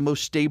actually the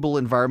most stable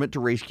environment to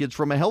raise kids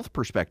from a health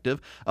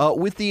perspective,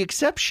 with the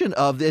exception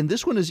of, and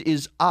this one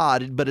is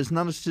odd, but it's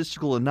not a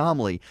statistical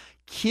anomaly,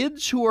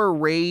 kids who are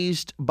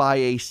raised by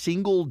a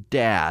single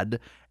dad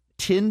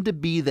tend to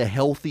be the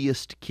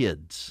healthiest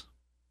kids.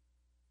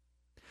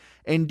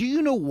 And do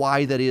you know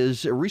why that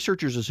is?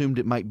 Researchers assumed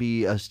it might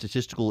be a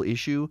statistical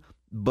issue,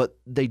 but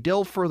they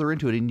delve further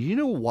into it. And do you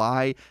know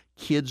why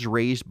kids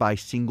raised by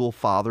single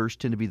fathers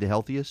tend to be the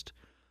healthiest?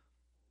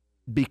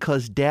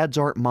 Because dads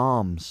aren't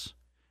moms.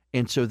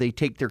 And so they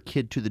take their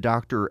kid to the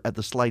doctor at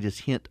the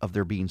slightest hint of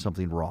there being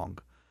something wrong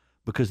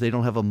because they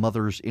don't have a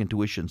mother's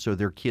intuition. So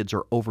their kids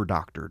are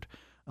over-doctored.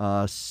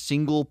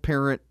 Single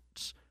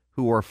parents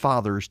who are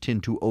fathers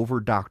tend to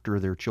over-doctor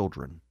their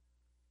children.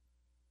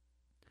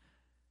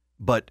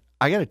 But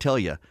I got to tell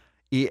you,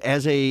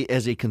 as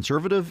a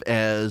conservative,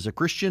 as a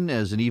Christian,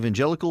 as an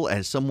evangelical,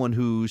 as someone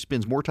who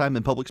spends more time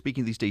in public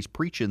speaking these days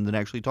preaching than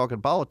actually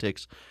talking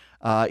politics,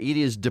 it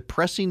is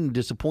depressing and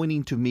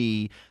disappointing to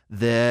me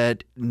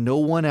that no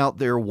one out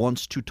there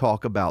wants to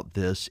talk about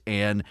this.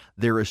 And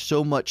there is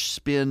so much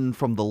spin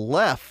from the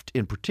left,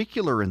 in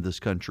particular in this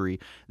country,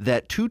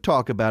 that to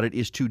talk about it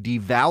is to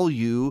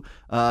devalue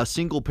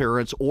single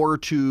parents or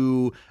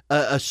to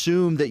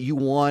assume that you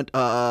want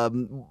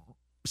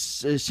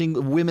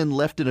single women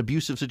left in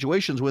abusive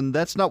situations when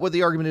that's not what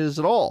the argument is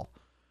at all.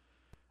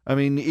 I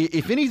mean,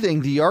 if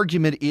anything, the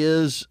argument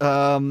is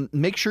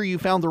make sure you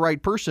found the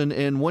right person,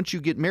 and once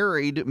you get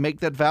married, make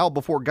that vow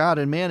before God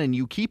and man, and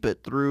you keep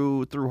it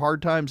through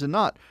hard times and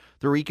not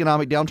through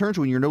economic downturns.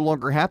 When you're no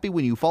longer happy,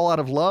 when you fall out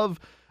of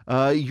love,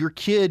 your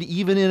kid,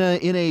 even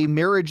in a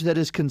marriage that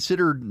is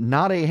considered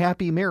not a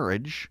happy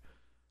marriage,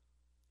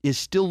 is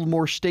still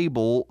more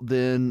stable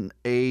than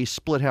a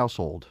split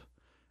household.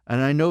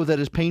 And I know that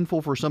is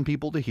painful for some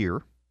people to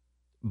hear,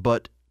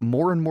 but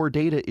more and more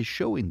data is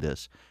showing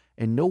this.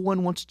 And no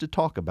one wants to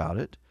talk about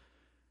it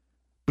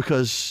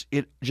because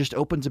it just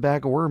opens a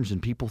bag of worms and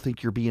people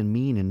think you're being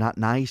mean and not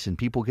nice and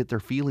people get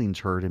their feelings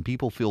hurt and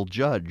people feel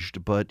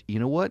judged. But you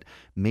know what?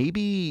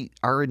 Maybe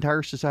our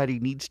entire society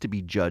needs to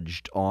be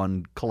judged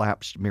on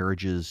collapsed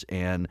marriages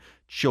and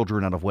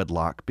children out of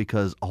wedlock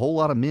because a whole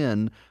lot of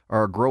men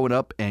are growing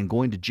up and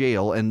going to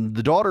jail. And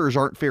the daughters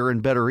aren't faring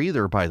better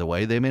either, by the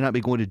way. They may not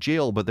be going to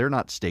jail, but they're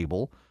not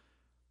stable.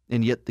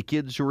 And yet the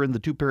kids who are in the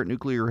two-parent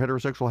nuclear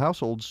heterosexual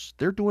households,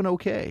 they're doing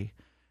okay.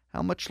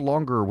 How much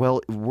longer?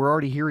 Well, we're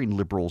already hearing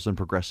liberals and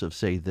progressives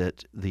say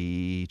that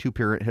the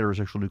two-parent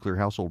heterosexual nuclear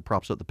household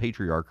props up the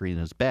patriarchy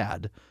and is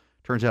bad.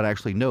 Turns out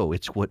actually no,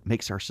 it's what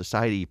makes our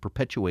society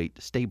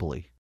perpetuate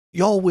stably.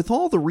 Y'all, with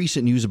all the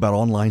recent news about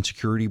online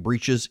security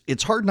breaches,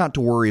 it's hard not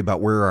to worry about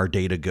where our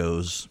data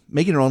goes.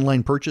 Making an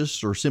online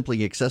purchase or simply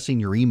accessing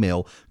your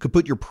email could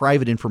put your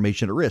private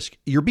information at risk.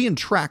 You're being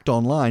tracked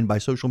online by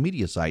social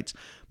media sites,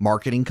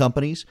 marketing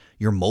companies,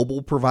 your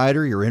mobile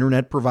provider, your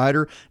internet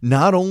provider.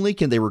 Not only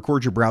can they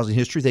record your browsing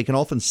history, they can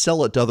often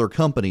sell it to other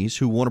companies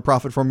who want to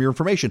profit from your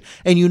information.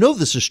 And you know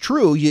this is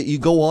true. You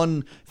go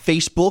on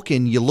Facebook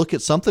and you look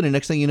at something, and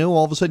next thing you know,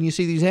 all of a sudden you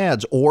see these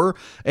ads. Or,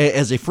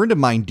 as a friend of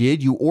mine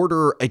did, you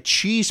order a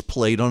cheese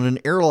plate on an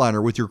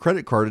airliner with your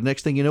credit card, and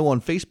next thing you know,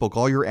 on Facebook,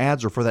 all your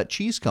ads are for that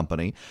cheese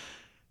company.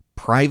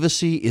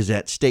 Privacy is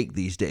at stake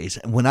these days.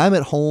 When I'm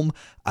at home,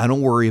 I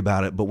don't worry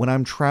about it. But when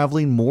I'm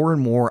traveling more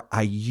and more,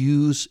 I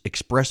use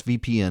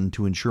ExpressVPN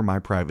to ensure my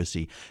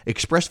privacy.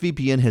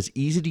 ExpressVPN has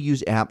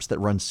easy-to-use apps that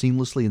run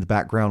seamlessly in the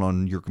background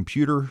on your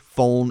computer,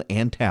 phone,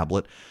 and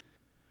tablet.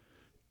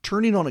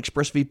 Turning on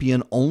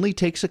ExpressVPN only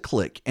takes a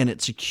click, and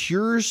it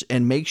secures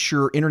and makes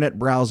your internet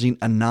browsing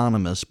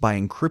anonymous by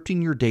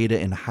encrypting your data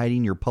and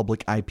hiding your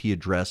public IP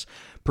address.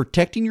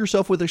 Protecting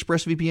yourself with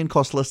ExpressVPN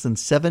costs less than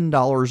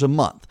 $7 a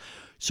month.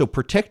 So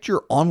protect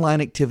your online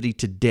activity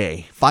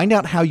today. Find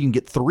out how you can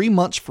get 3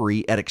 months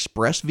free at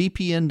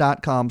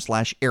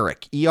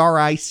expressvpn.com/Eric,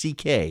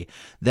 ERICK.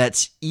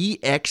 That's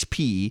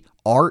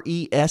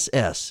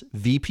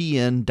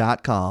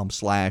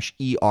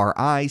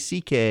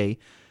EXPRESSVPN.com/ERICK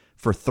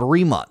for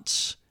 3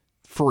 months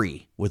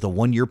free with a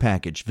 1-year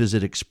package.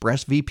 Visit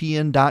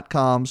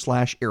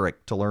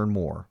expressvpn.com/Eric to learn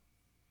more.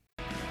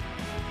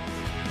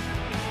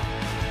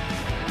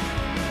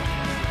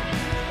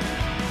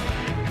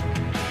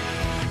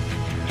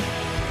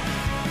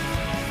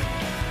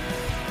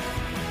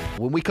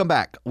 When we come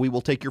back, we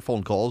will take your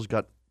phone calls.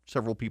 Got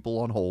several people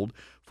on hold.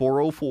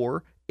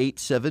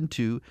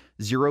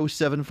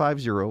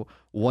 404-872-0750,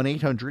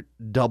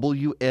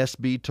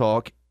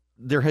 1-800-WSB-TALK.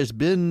 There has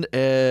been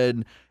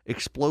an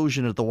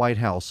explosion at the White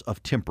House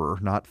of temper,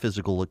 not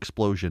physical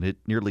explosion. It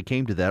nearly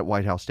came to that.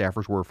 White House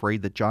staffers were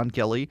afraid that John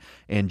Kelly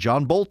and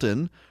John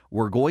Bolton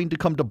were going to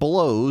come to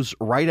blows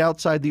right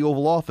outside the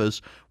Oval Office,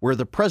 where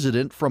the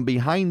president from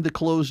behind the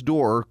closed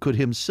door could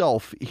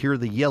himself hear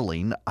the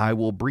yelling. I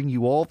will bring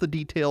you all the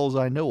details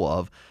I know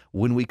of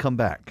when we come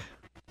back.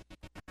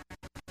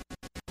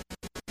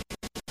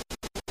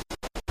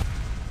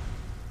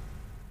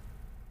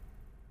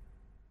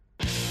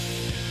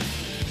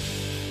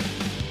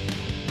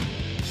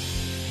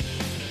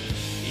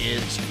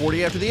 It's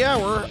 40 after the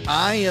hour.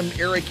 I am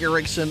Eric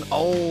Erickson.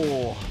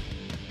 Oh,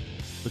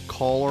 the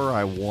caller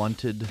I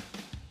wanted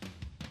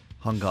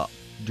hung up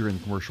during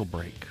the commercial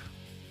break.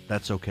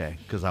 That's okay,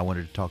 because I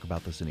wanted to talk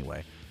about this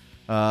anyway.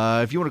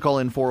 If you want to call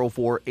in,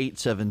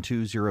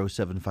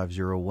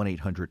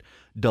 404-872-0750,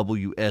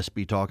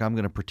 1-800-WSB-TALK. I'm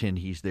going to pretend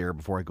he's there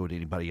before I go to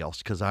anybody else,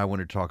 because I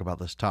wanted to talk about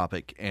this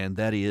topic, and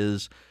that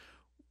is,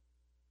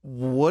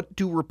 what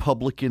do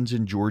Republicans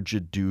in Georgia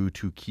do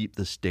to keep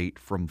the state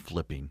from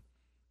flipping?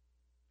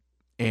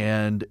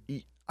 And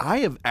I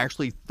have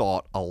actually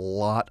thought a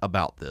lot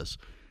about this,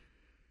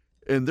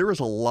 and there is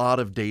a lot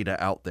of data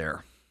out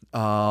there.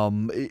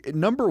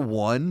 Number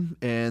one,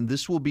 and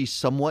this will be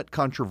somewhat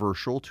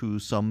controversial to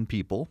some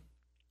people,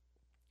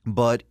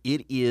 but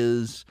it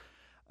is,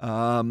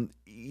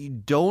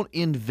 don't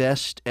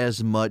invest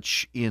as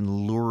much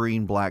in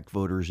luring black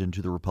voters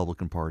into the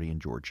Republican Party in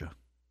Georgia.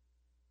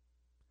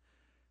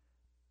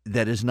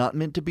 That is not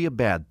meant to be a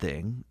bad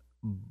thing,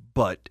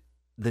 but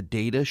the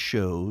data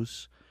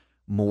shows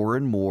more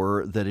and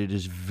more that it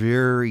is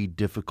very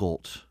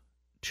difficult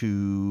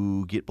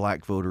to get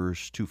black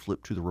voters to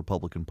flip to the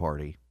Republican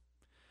Party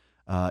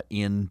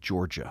in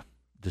Georgia.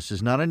 This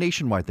is not a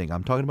nationwide thing.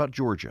 I'm talking about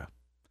Georgia.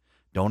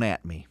 Don't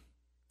at me.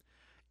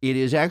 It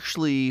is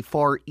actually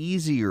far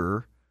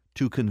easier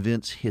to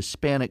convince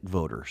Hispanic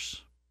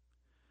voters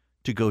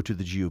to go to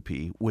the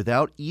GOP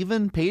without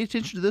even paying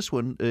attention to this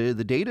one.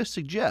 The data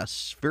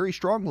suggests very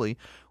strongly,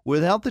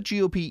 without the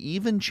GOP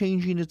even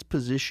changing its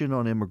position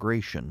on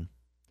immigration,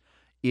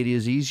 it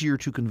is easier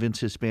to convince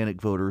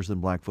Hispanic voters than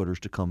black voters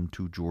to come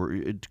to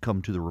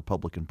the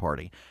Republican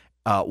Party.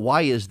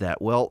 Why is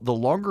that? Well, the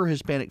longer a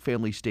Hispanic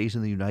family stays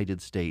in the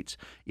United States,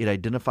 it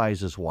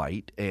identifies as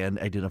white and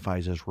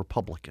identifies as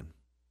Republican.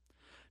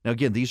 Now,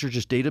 again, these are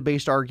just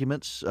data-based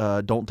arguments.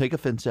 Don't take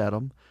offense at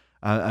them.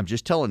 I'm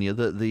just telling you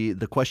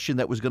the question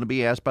that was going to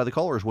be asked by the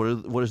callers, what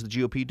does the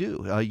GOP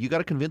do? You got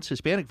to convince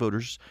Hispanic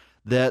voters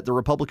that the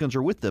Republicans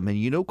are with them.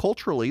 And,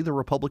 culturally, the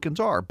Republicans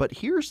are. But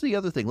here's the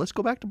other thing. Let's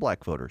go back to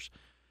black voters.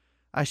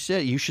 I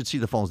said you should see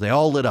the phones. They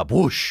all lit up,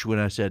 whoosh, when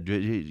I said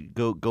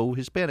go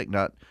Hispanic,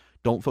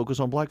 don't focus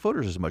on black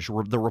voters as much.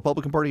 The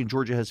Republican Party in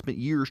Georgia has spent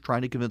years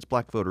trying to convince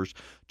black voters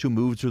to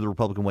move to the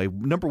Republican way.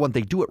 Number one,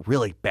 they do it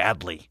really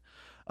badly.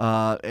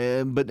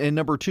 And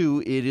number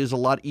two, it is a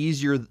lot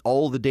easier.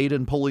 All the data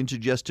and polling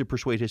suggests to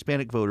persuade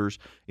Hispanic voters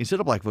instead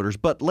of black voters.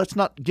 But let's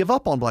not give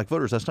up on black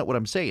voters. That's not what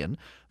I'm saying.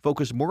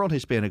 Focus more on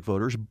Hispanic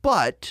voters.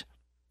 But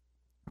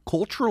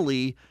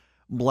culturally,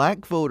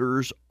 black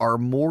voters are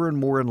more and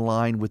more in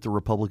line with the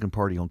Republican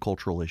Party on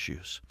cultural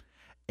issues.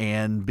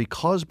 And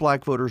because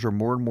black voters are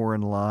more and more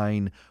in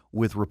line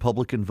with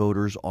Republican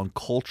voters on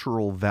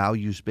cultural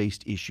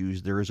values-based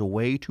issues, there is a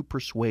way to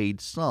persuade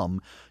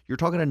some. You're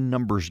talking a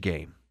numbers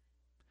game.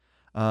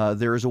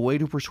 There is a way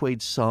to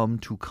persuade some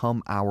to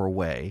come our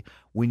way.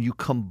 When you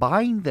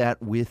combine that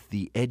with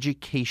the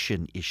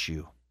education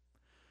issue,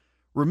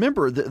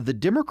 remember, the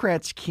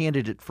Democrats'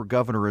 candidate for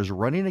governor is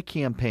running a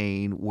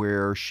campaign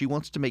where she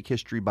wants to make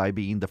history by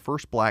being the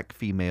first black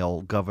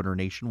female governor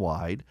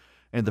nationwide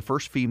and the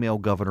first female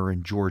governor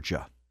in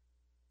Georgia.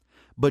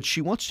 But she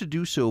wants to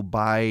do so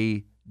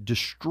by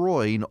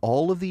destroying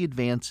all of the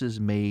advances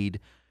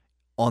made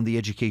on the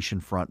education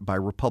front by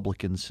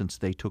Republicans since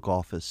they took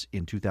office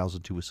in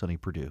 2002 with Sonny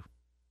Perdue.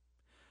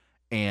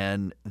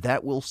 And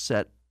that will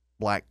set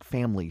black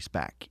families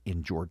back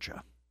in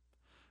Georgia,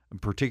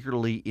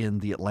 particularly in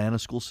the Atlanta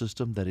school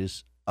system that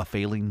is a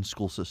failing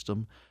school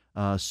system.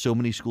 So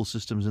many school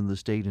systems in the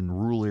state and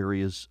rural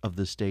areas of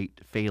the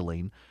state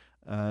failing.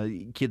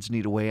 Kids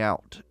need a way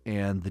out,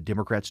 and the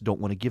Democrats don't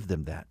want to give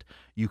them that.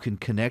 You can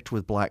connect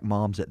with black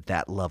moms at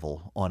that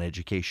level on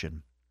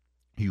education.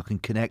 You can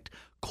connect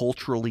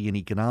culturally and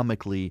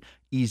economically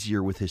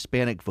easier with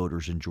Hispanic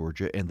voters in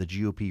Georgia, and the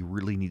GOP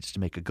really needs to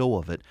make a go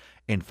of it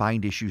and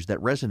find issues that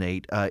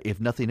resonate,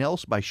 if nothing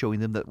else, by showing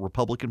them that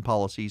Republican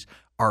policies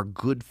are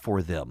good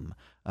for them,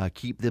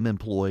 keep them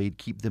employed,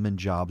 keep them in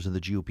jobs, and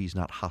the GOP is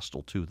not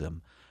hostile to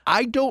them.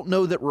 I don't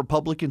know that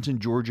Republicans in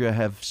Georgia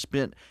have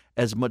spent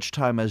as much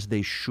time as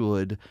they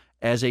should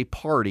as a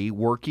party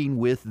working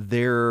with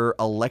their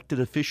elected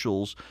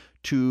officials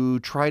to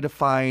try to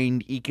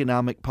find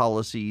economic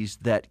policies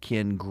that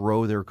can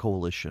grow their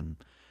coalition.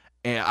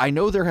 And I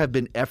know there have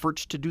been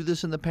efforts to do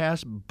this in the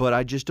past, but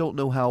I just don't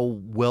know how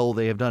well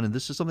they have done. And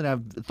this is something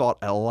I've thought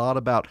a lot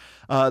about.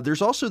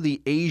 There's also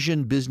the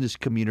Asian business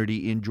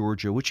community in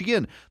Georgia, which,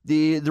 again,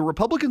 the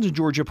Republicans in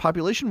Georgia,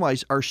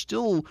 population-wise, are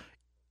still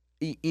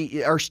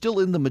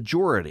in the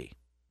majority.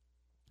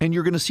 And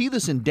you're going to see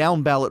this in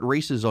down ballot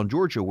races on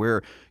Georgia,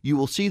 where you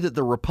will see that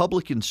the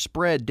Republican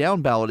spread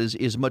down ballot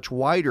is much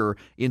wider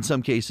in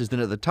some cases than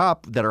at the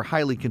top that are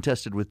highly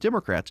contested with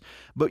Democrats.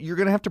 But you're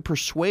going to have to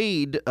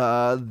persuade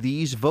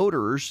these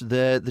voters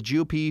that the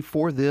GOP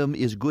for them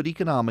is good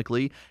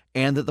economically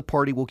and that the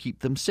party will keep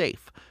them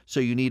safe. So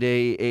you need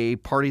a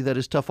party that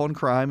is tough on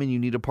crime, and you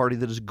need a party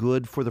that is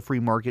good for the free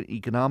market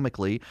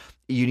economically.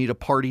 You need a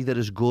party that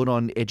is good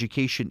on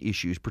education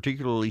issues,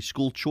 particularly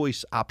school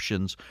choice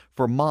options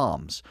for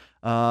moms.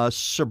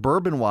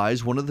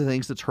 Suburban-wise, one of the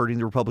things that's hurting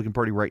the Republican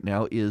Party right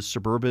now is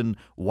suburban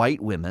white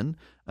women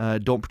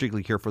don't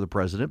particularly care for the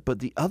president. But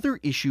the other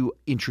issue,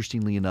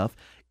 interestingly enough,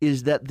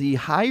 is that the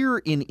higher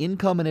in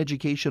income and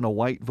education a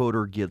white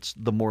voter gets,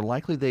 the more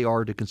likely they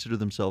are to consider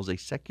themselves a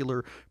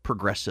secular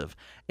progressive.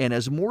 And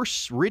as more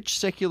rich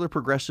secular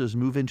progressives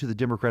move into the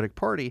Democratic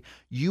Party,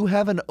 you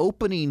have an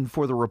opening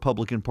for the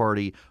Republican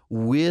Party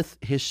with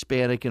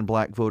Hispanic and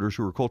black voters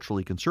who are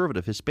culturally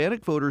conservative.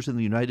 Hispanic voters in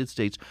the United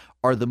States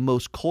are the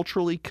most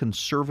culturally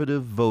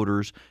conservative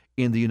voters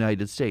in the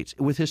United States.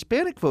 With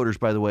Hispanic voters,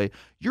 by the way,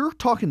 you're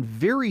talking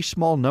very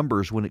small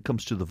numbers when it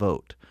comes to the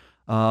vote.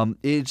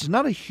 It's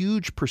not a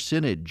huge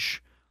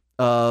percentage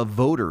of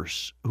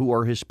voters who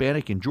are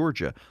Hispanic in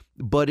Georgia,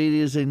 but it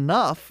is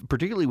enough,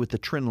 particularly with the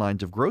trend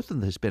lines of growth in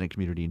the Hispanic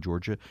community in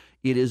Georgia,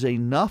 it is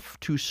enough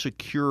to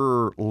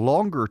secure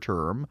longer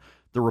term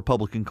the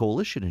Republican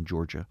coalition in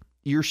Georgia.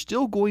 You're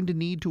still going to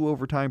need to,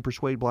 over time,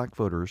 persuade black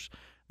voters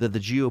that the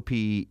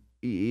GOP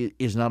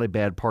is not a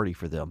bad party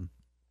for them.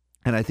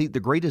 And I think the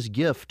greatest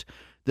gift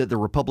that the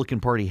Republican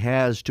Party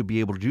has to be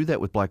able to do that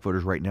with black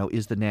voters right now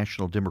is the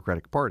National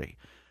Democratic Party.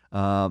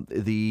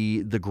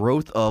 The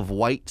growth of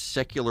white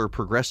secular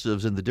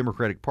progressives in the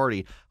Democratic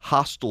Party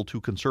hostile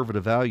to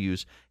conservative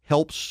values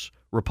helps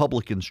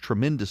Republicans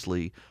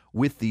tremendously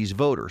with these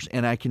voters.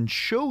 And I can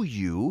show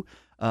you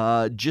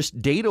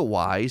just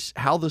data-wise,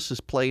 how this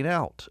is playing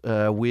out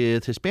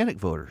with Hispanic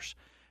voters.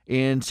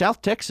 In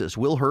South Texas,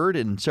 Will Hurd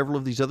and several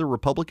of these other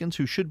Republicans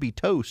who should be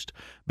toast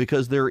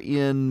because they're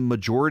in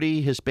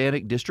majority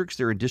Hispanic districts,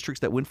 they're in districts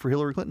that went for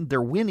Hillary Clinton,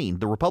 they're winning.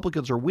 The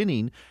Republicans are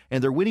winning,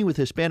 and they're winning with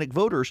Hispanic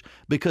voters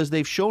because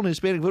they've shown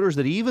Hispanic voters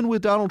that even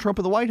with Donald Trump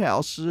in the White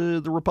House,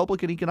 the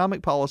Republican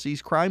economic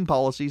policies, crime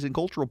policies, and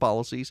cultural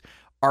policies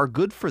are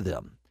good for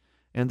them.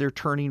 And they're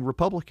turning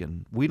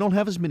Republican. We don't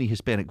have as many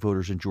Hispanic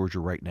voters in Georgia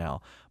right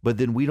now, but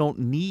then we don't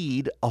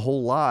need a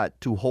whole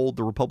lot to hold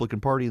the Republican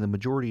Party in the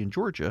majority in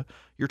Georgia.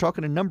 You're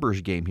talking a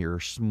numbers game here.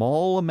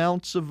 Small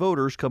amounts of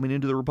voters coming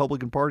into the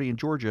Republican Party in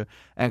Georgia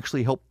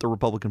actually help the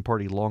Republican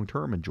Party long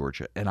term in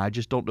Georgia. And I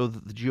just don't know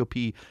that the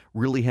GOP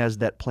really has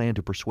that plan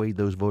to persuade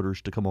those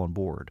voters to come on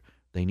board.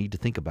 They need to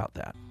think about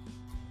that.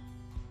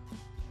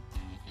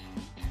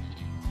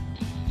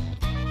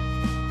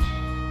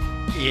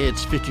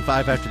 It's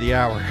 55 after the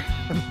hour.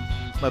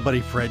 My buddy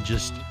Fred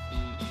just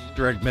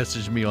direct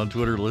messaged me on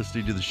Twitter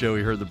listening to the show.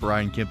 He heard the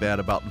Brian Kemp ad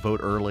about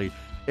vote early.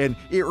 And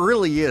it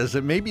really is.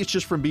 And maybe it's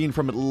just from being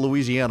from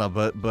Louisiana,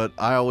 but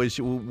I always,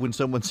 when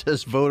someone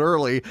says vote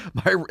early,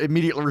 my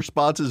immediate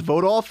response is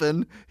vote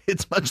often.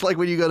 It's much like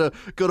when you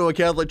go to a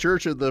Catholic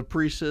church and the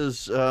priest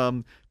says,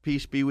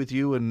 peace be with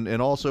you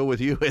and also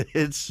with you.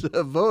 It's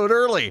vote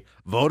early,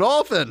 vote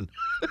often.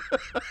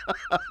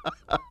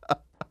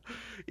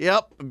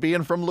 Yep,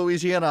 being from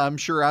Louisiana, I'm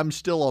sure I'm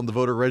still on the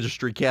voter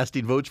registry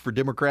casting votes for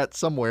Democrats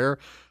somewhere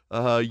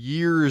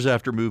years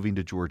after moving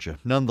to Georgia.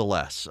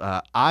 Nonetheless,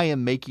 I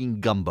am making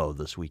gumbo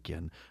this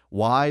weekend.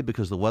 Why?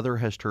 Because the weather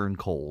has turned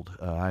cold.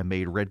 I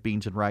made red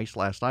beans and rice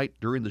last night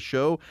during the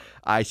show.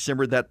 I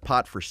simmered that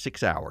pot for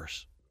 6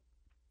 hours.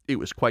 It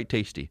was quite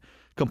tasty,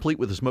 complete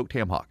with a smoked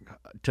ham hock.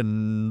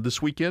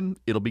 This weekend,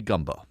 it'll be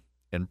gumbo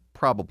and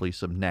probably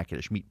some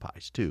Natchitoches meat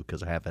pies, too,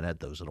 because I haven't had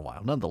those in a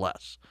while.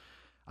 Nonetheless,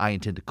 I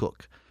intend to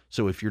cook.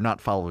 So if you're not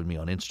following me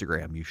on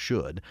Instagram, you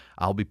should.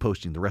 I'll be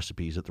posting the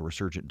recipes at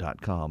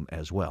theresurgent.com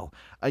as well.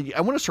 I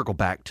want to circle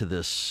back to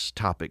this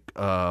topic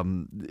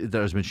that I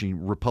was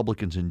mentioning,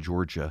 Republicans in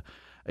Georgia.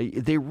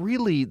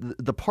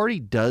 The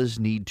party does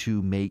need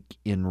to make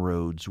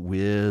inroads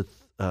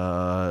with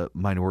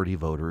minority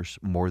voters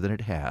more than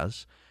it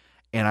has.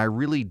 And I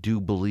really do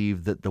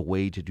believe that the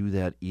way to do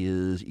that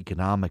is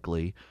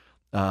economically,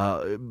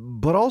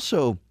 but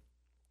also,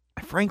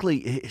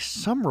 frankly,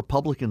 some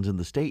Republicans in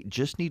the state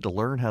just need to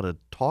learn how to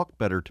talk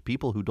better to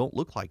people who don't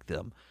look like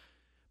them.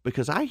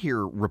 Because I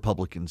hear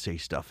Republicans say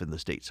stuff in the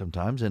state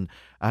sometimes, and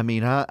I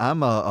mean,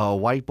 I'm a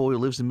white boy who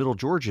lives in Middle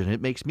Georgia, and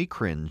it makes me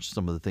cringe,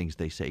 some of the things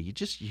they say.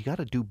 You got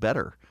to do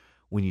better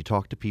when you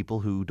talk to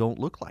people who don't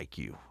look like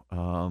you.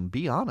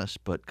 Be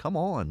honest, but come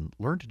on,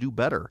 learn to do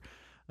better.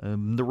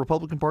 The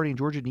Republican Party in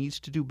Georgia needs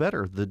to do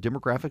better. The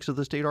demographics of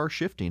the state are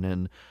shifting,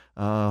 and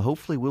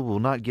hopefully we will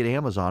not get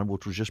Amazon,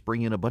 which will just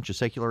bring in a bunch of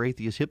secular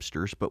atheist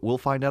hipsters, but we'll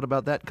find out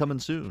about that coming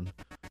soon.